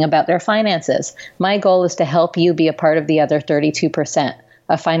worrying about their finances. My goal is to help you be a part of the other 32%.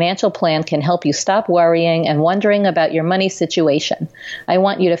 A financial plan can help you stop worrying and wondering about your money situation. I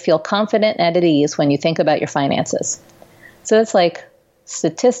want you to feel confident and at ease when you think about your finances. So it's like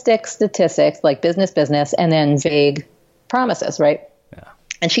statistics, like business, and then vague promises, right? Yeah.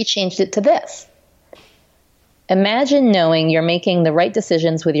 And she changed it to this. Imagine knowing you're making the right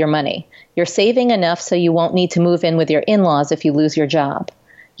decisions with your money. You're saving enough so you won't need to move in with your in-laws if you lose your job.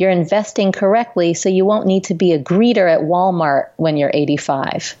 You're investing correctly so you won't need to be a greeter at Walmart when you're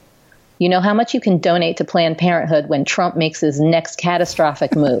 85. You know how much you can donate to Planned Parenthood when Trump makes his next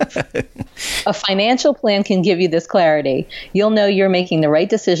catastrophic move. A financial plan can give you this clarity. You'll know you're making the right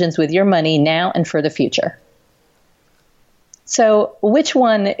decisions with your money now and for the future. So which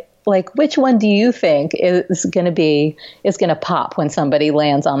one do you think is going to pop when somebody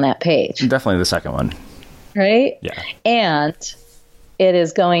lands on that page? Definitely the second one. Right? Yeah. And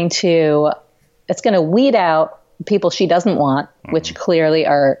it's going to weed out people she doesn't want, which clearly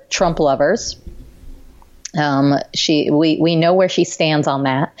are Trump lovers. We know where she stands on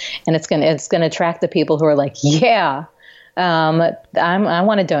that, and it's going to attract the people who are like, yeah, I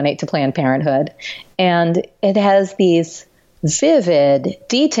want to donate to Planned Parenthood. And it has these vivid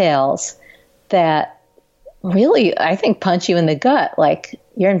details that really, I think, punch you in the gut. Like,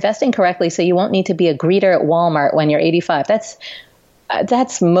 you're investing correctly so you won't need to be a greeter at Walmart when you're 85.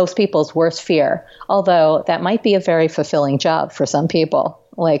 That's most people's worst fear, although that might be a very fulfilling job for some people,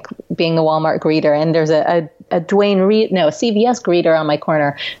 like being the Walmart greeter. And there's a CVS greeter on my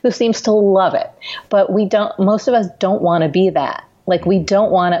corner who seems to love it. But most of us don't want to be that. Like, we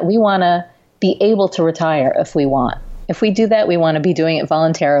want to be able to retire if we want. If we do that, we want to be doing it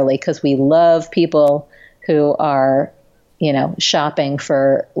voluntarily because we love people who are, shopping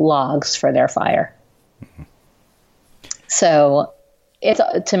for logs for their fire. Mm-hmm. So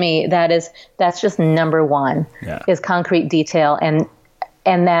to me, that's just number one, is concrete detail.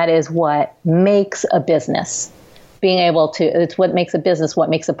 And that is what makes a business. It's what makes a business, what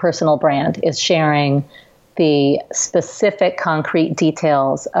makes a personal brand, is sharing the specific concrete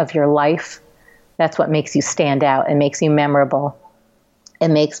details of your life. That's what makes you stand out and makes you memorable. It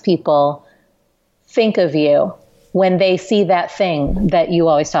makes people think of you when they see that thing that you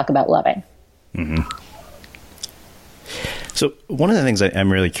always talk about loving. Mm-hmm. So one of the things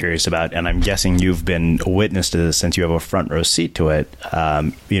I'm really curious about, and I'm guessing you've been a witness to this since you have a front row seat to it.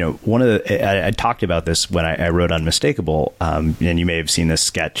 I talked about this when I wrote Unmistakable, and you may have seen this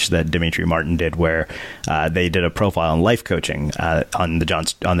sketch that Dimitri Martin did, where they did a profile on life coaching on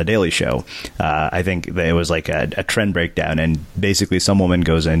the Daily Show. I think that it was like a trend breakdown, and basically some woman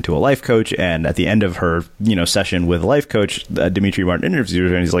goes into a life coach, and at the end of her session with a life coach, Dimitri Martin interviews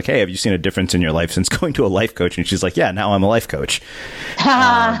her, and he's like, "Hey, have you seen a difference in your life since going to a life coach?" And she's like, "Yeah, now I'm a life coach."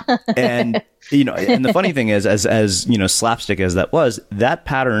 And and the funny thing is, as slapstick as that was, that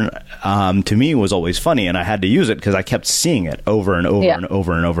pattern to me was always funny, and I had to use it because I kept seeing it over and over and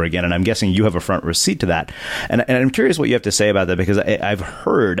over and over again. And I'm guessing you have a front row seat to that. And I'm curious what you have to say about that, because I've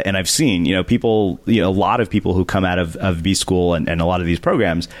heard and I've seen people, a lot of people who come out of B School and a lot of these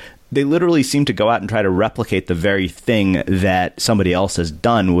programs, they literally seem to go out and try to replicate the very thing that somebody else has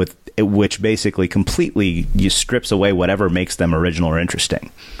done, which basically completely strips away whatever makes them original or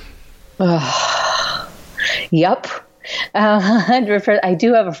interesting. Yep. 100%. I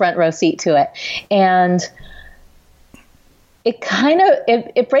do have a front row seat to it. And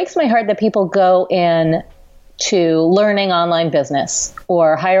it breaks my heart that people go in to learning online business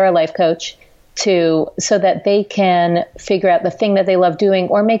or hire a life coach so that they can figure out the thing that they love doing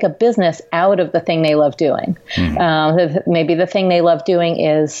or make a business out of the thing they love doing. Mm-hmm. Maybe the thing they love doing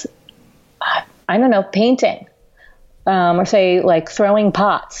is, I don't know, painting, or say like throwing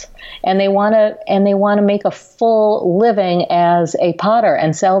pots, and they want to make a full living as a potter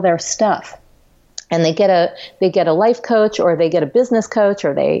and sell their stuff. And they get a life coach, or they get a business coach,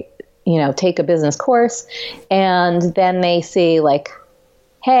 or they take a business course, and then they see like,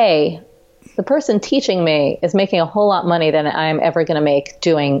 hey, the person teaching me is making a whole lot of money than I'm ever going to make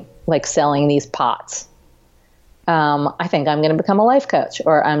doing, like, selling these pots. I think I'm going to become a life coach,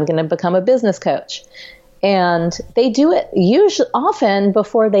 or I'm going to become a business coach. And they do it often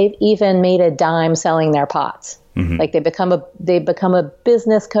before they've even made a dime selling their pots. Mm-hmm. Like they become a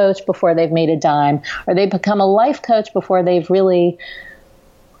business coach before they've made a dime, or they become a life coach before they've really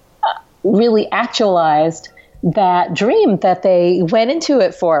actualized that dream that they went into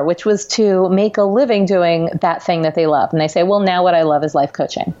it for, which was to make a living doing that thing that they love. And they say, well, now what I love is life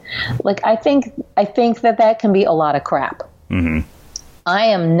coaching. Like, I think that can be a lot of crap. Mm-hmm. I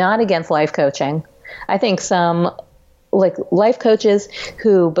am not against life coaching. I think some life coaches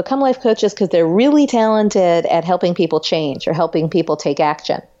who become life coaches because they're really talented at helping people change or helping people take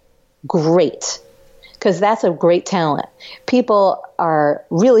action. Great. Because that's a great talent. People are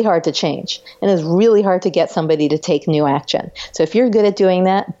really hard to change, and it's really hard to get somebody to take new action. So if you're good at doing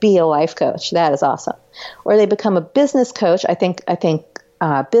that, be a life coach. That is awesome. Or they become a business coach. I think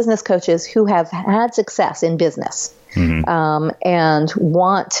business coaches who have had success in business and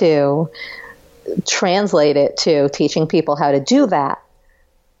want to translate it to teaching people how to do that,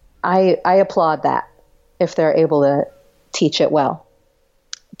 I applaud that if they're able to teach it well.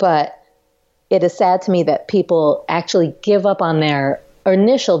 But it is sad to me that people actually give up on their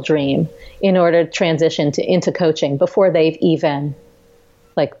initial dream in order to transition into coaching before they've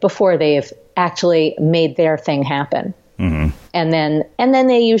actually made their thing happen. Mm-hmm. And then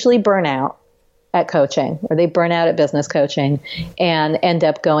they usually burn out at coaching, or they burn out at business coaching and end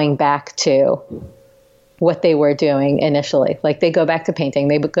up going back to what they were doing initially. Like they go back to painting,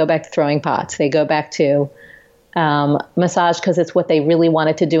 they go back to throwing pots, they go back to massage because it's what they really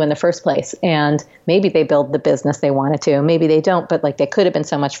wanted to do in the first place. And maybe they build the business they wanted to, maybe they don't, but like they could have been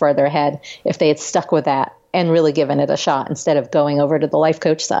so much farther ahead if they had stuck with that and really given it a shot instead of going over to the life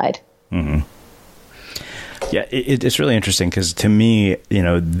coach side. Mm-hmm. Yeah, it's really interesting because to me,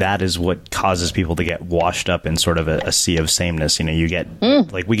 that is what causes people to get washed up in sort of a sea of sameness. You get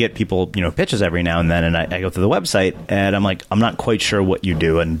we get people, pitches every now and then, and I go through the website and I'm like, I'm not quite sure what you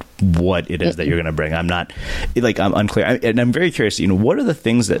do and what it is that you're going to bring. I'm unclear. And I'm very curious, what are the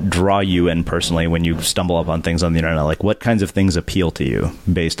things that draw you in personally when you stumble upon things on the internet? Like what kinds of things appeal to you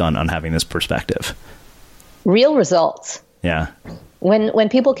based on having this perspective? Real results. Yeah. When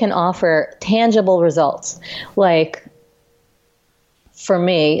people can offer tangible results, like for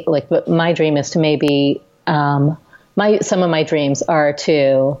me, like my dream is to maybe some of my dreams are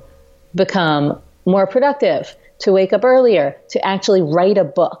to become more productive, to wake up earlier, to actually write a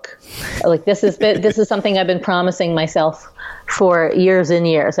book. Like this is something I've been promising myself for years and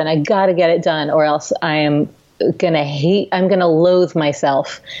years, and I got to get it done, or else I'm going to loathe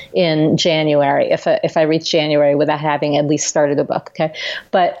myself in January if I reach January without having at least started a book. Okay.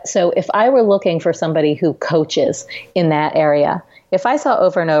 But so if I were looking for somebody who coaches in that area, if I saw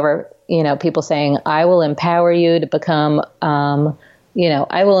over and over, people saying, I will empower you to become, I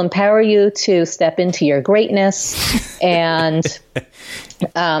will empower you to step into your greatness and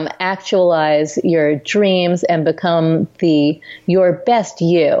actualize your dreams and become your best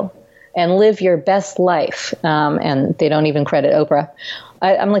you, and live your best life. And they don't even credit Oprah.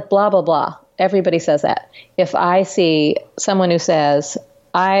 I'm like, blah, blah, blah. Everybody says that. If I see someone who says,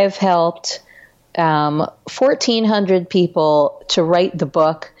 I've helped 1,400 people to write the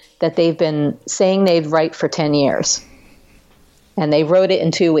book that they've been saying they'd write for 10 years, and they wrote it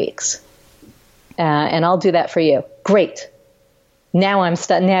in 2 weeks, and I'll do that for you. Great. Now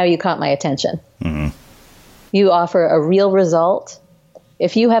now you caught my attention. Mm-hmm. You offer a real result.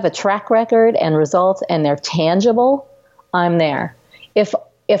 If you have a track record and results and they're tangible, I'm there. If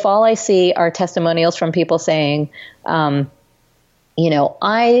all I see are testimonials from people saying, I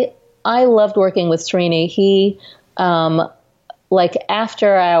loved working with Srini. He,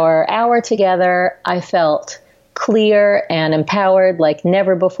 after our hour together, I felt clear and empowered like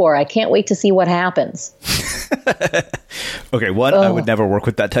never before. I can't wait to see what happens. Okay, I would never work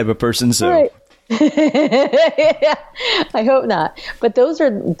with that type of person, so... Right. Yeah, I hope not. But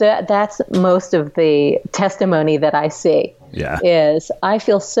that's most of the testimony that I see. Yeah. Is I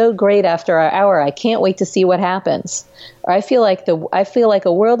feel so great after our hour. I can't wait to see what happens. Or I feel like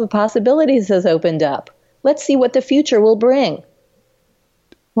a world of possibilities has opened up. Let's see what the future will bring.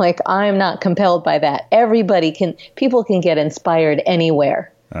 Like, I'm not compelled by that. People can get inspired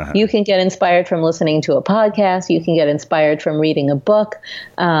anywhere. Uh-huh. You can get inspired from listening to a podcast. You can get inspired from reading a book.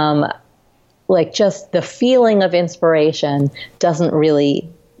 Just the feeling of inspiration doesn't really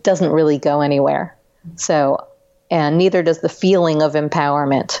go anywhere. So, and neither does the feeling of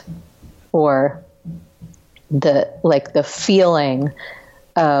empowerment or the feeling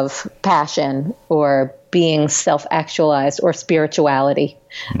of passion or being self-actualized or spirituality.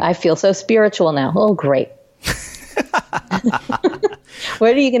 I feel so spiritual now. Oh, great.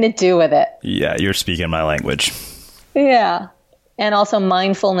 What are you going to do with it? Yeah, you're speaking my language. Yeah. And also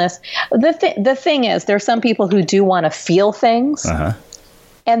mindfulness. The thing is, there are some people who do want to feel things,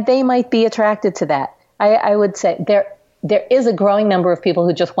 and they might be attracted to that. I would say there is a growing number of people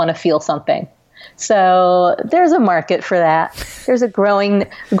who just want to feel something. So there's a market for that. There's a growing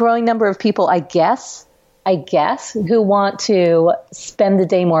number of people, I guess, who want to spend the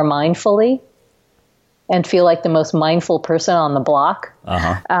day more mindfully and feel like the most mindful person on the block.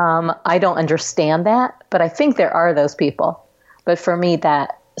 I don't understand that, but I think there are those people. But for me,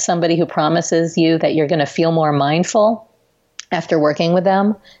 that somebody who promises you that you're going to feel more mindful after working with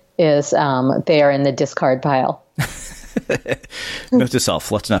them is they are in the discard pile. Note to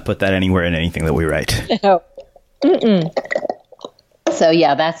self, let's not put that anywhere in anything that we write. No. So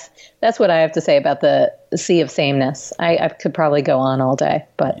yeah, that's what I have to say about the sea of sameness. I could probably go on all day,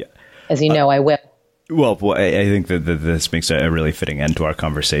 but as you know, I will. Well, I think that this makes a really fitting end to our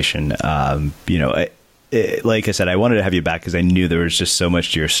conversation. Like I said, I wanted to have you back because I knew there was just so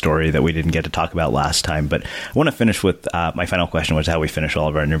much to your story that we didn't get to talk about last time. But I want to finish with my final question, which is how we finish all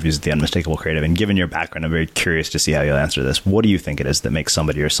of our interviews at the Unmistakable Creative. And given your background, I'm very curious to see how you'll answer this. What do you think it is that makes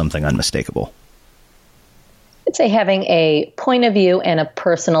somebody or something unmistakable? I'd say having a point of view and a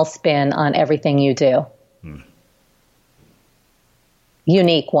personal spin on everything you do.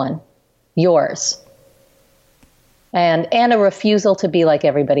 Unique one. Yours. And a refusal to be like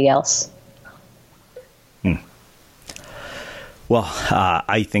everybody else. Well,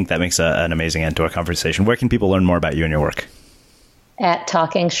 I think that makes an amazing end to our conversation. Where can people learn more about you and your work? At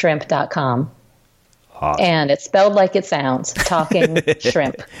talkingshrimp.com. Awesome. And it's spelled like it sounds, Talking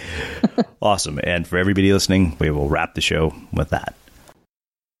Shrimp. Awesome. And for everybody listening, we will wrap the show with that.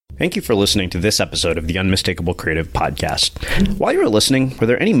 Thank you for listening to this episode of the Unmistakable Creative Podcast. While you were listening, were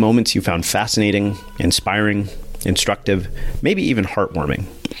there any moments you found fascinating, inspiring, instructive, maybe even heartwarming?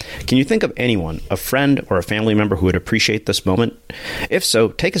 Can you think of anyone, a friend or a family member who would appreciate this moment? If so,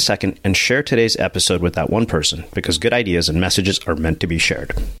 take a second and share today's episode with that one person, because good ideas and messages are meant to be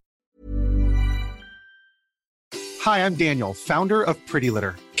shared. Hi, I'm Daniel, founder of Pretty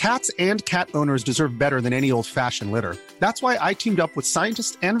Litter. Cats and cat owners deserve better than any old-fashioned litter. That's why I teamed up with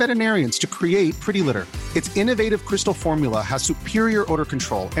scientists and veterinarians to create Pretty Litter. Its innovative crystal formula has superior odor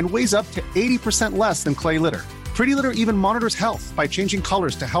control and weighs up to 80% less than clay litter. Pretty Litter even monitors health by changing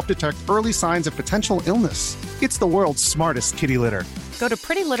colors to help detect early signs of potential illness. It's the world's smartest kitty litter. Go to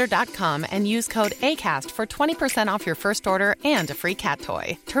prettylitter.com and use code ACAST for 20% off your first order and a free cat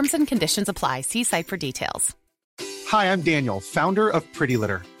toy. Terms and conditions apply. See site for details. Hi, I'm Daniel, founder of Pretty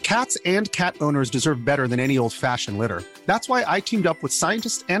Litter. Cats and cat owners deserve better than any old-fashioned litter. That's why I teamed up with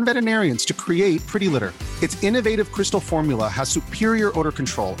scientists and veterinarians to create Pretty Litter. Its innovative crystal formula has superior odor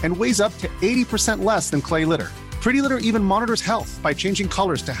control and weighs up to 80% less than clay litter. Pretty Litter even monitors health by changing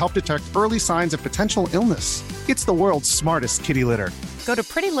colors to help detect early signs of potential illness. It's the world's smartest kitty litter. Go to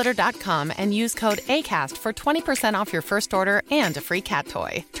prettylitter.com and use code ACAST for 20% off your first order and a free cat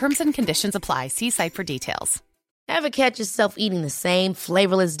toy. Terms and conditions apply. See site for details. Ever catch yourself eating the same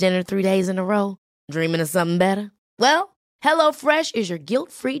flavorless dinner 3 days in a row? Dreaming of something better? Well, HelloFresh is your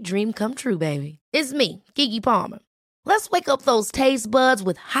guilt-free dream come true, baby. It's me, Keke Palmer. Let's wake up those taste buds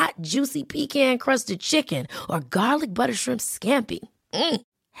with hot, juicy pecan-crusted chicken or garlic butter shrimp scampi.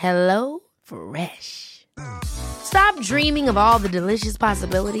 Hello Fresh. Stop dreaming of all the delicious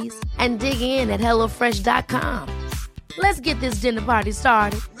possibilities and dig in at HelloFresh.com. Let's get this dinner party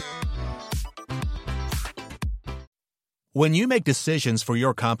started. When you make decisions for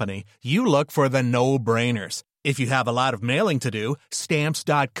your company, you look for the no-brainers. If you have a lot of mailing to do,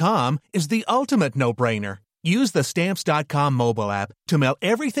 Stamps.com is the ultimate no-brainer. Use the Stamps.com mobile app to mail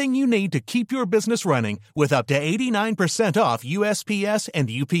everything you need to keep your business running with up to 89% off USPS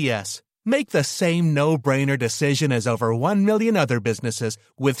and UPS. Make the same no-brainer decision as over 1 million other businesses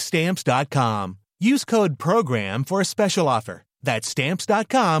with Stamps.com. Use code PROGRAM for a special offer. That's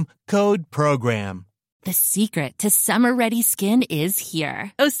Stamps.com, code PROGRAM. The secret to summer-ready skin is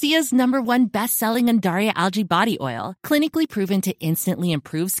here. Osea's #1 best-selling Undaria Algae Body Oil, clinically proven to instantly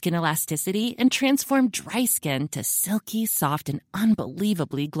improve skin elasticity and transform dry skin to silky, soft, and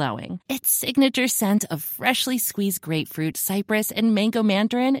unbelievably glowing. Its signature scent of freshly squeezed grapefruit, cypress, and mango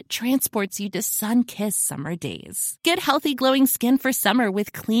mandarin transports you to sun-kissed summer days. Get healthy, glowing skin for summer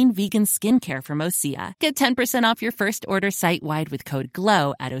with clean, vegan skincare from Osea. Get 10% off your first order site-wide with code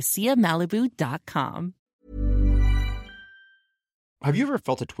GLOW at OseaMalibu.com. Have you ever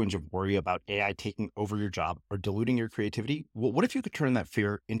felt a twinge of worry about AI taking over your job or diluting your creativity? Well, what if you could turn that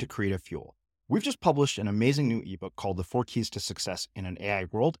fear into creative fuel? We've just published an amazing new ebook called The 4 Keys to Success in an AI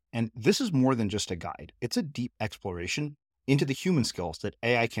World, and this is more than just a guide. It's a deep exploration into the human skills that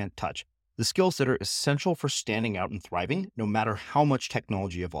AI can't touch, the skills that are essential for standing out and thriving, no matter how much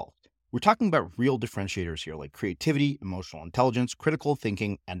technology evolves. We're talking about real differentiators here, like creativity, emotional intelligence, critical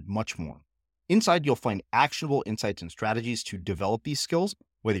thinking, and much more. Inside, you'll find actionable insights and strategies to develop these skills,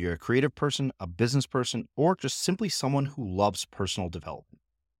 whether you're a creative person, a business person, or just simply someone who loves personal development.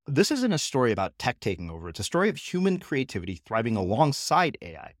 This isn't a story about tech taking over. It's a story of human creativity thriving alongside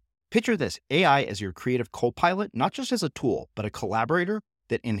AI. Picture this, AI as your creative co-pilot, not just as a tool, but a collaborator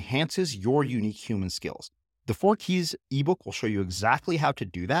that enhances your unique human skills. The 4 Keys ebook will show you exactly how to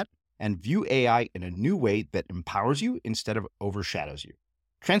do that and view AI in a new way that empowers you instead of overshadows you.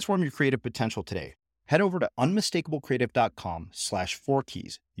 Transform your creative potential today. Head over to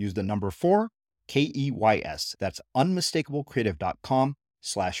unmistakablecreative.com/4keys. Use the number 4, KEYS. That's unmistakablecreative.com/4keys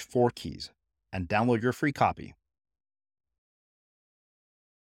and download your free copy.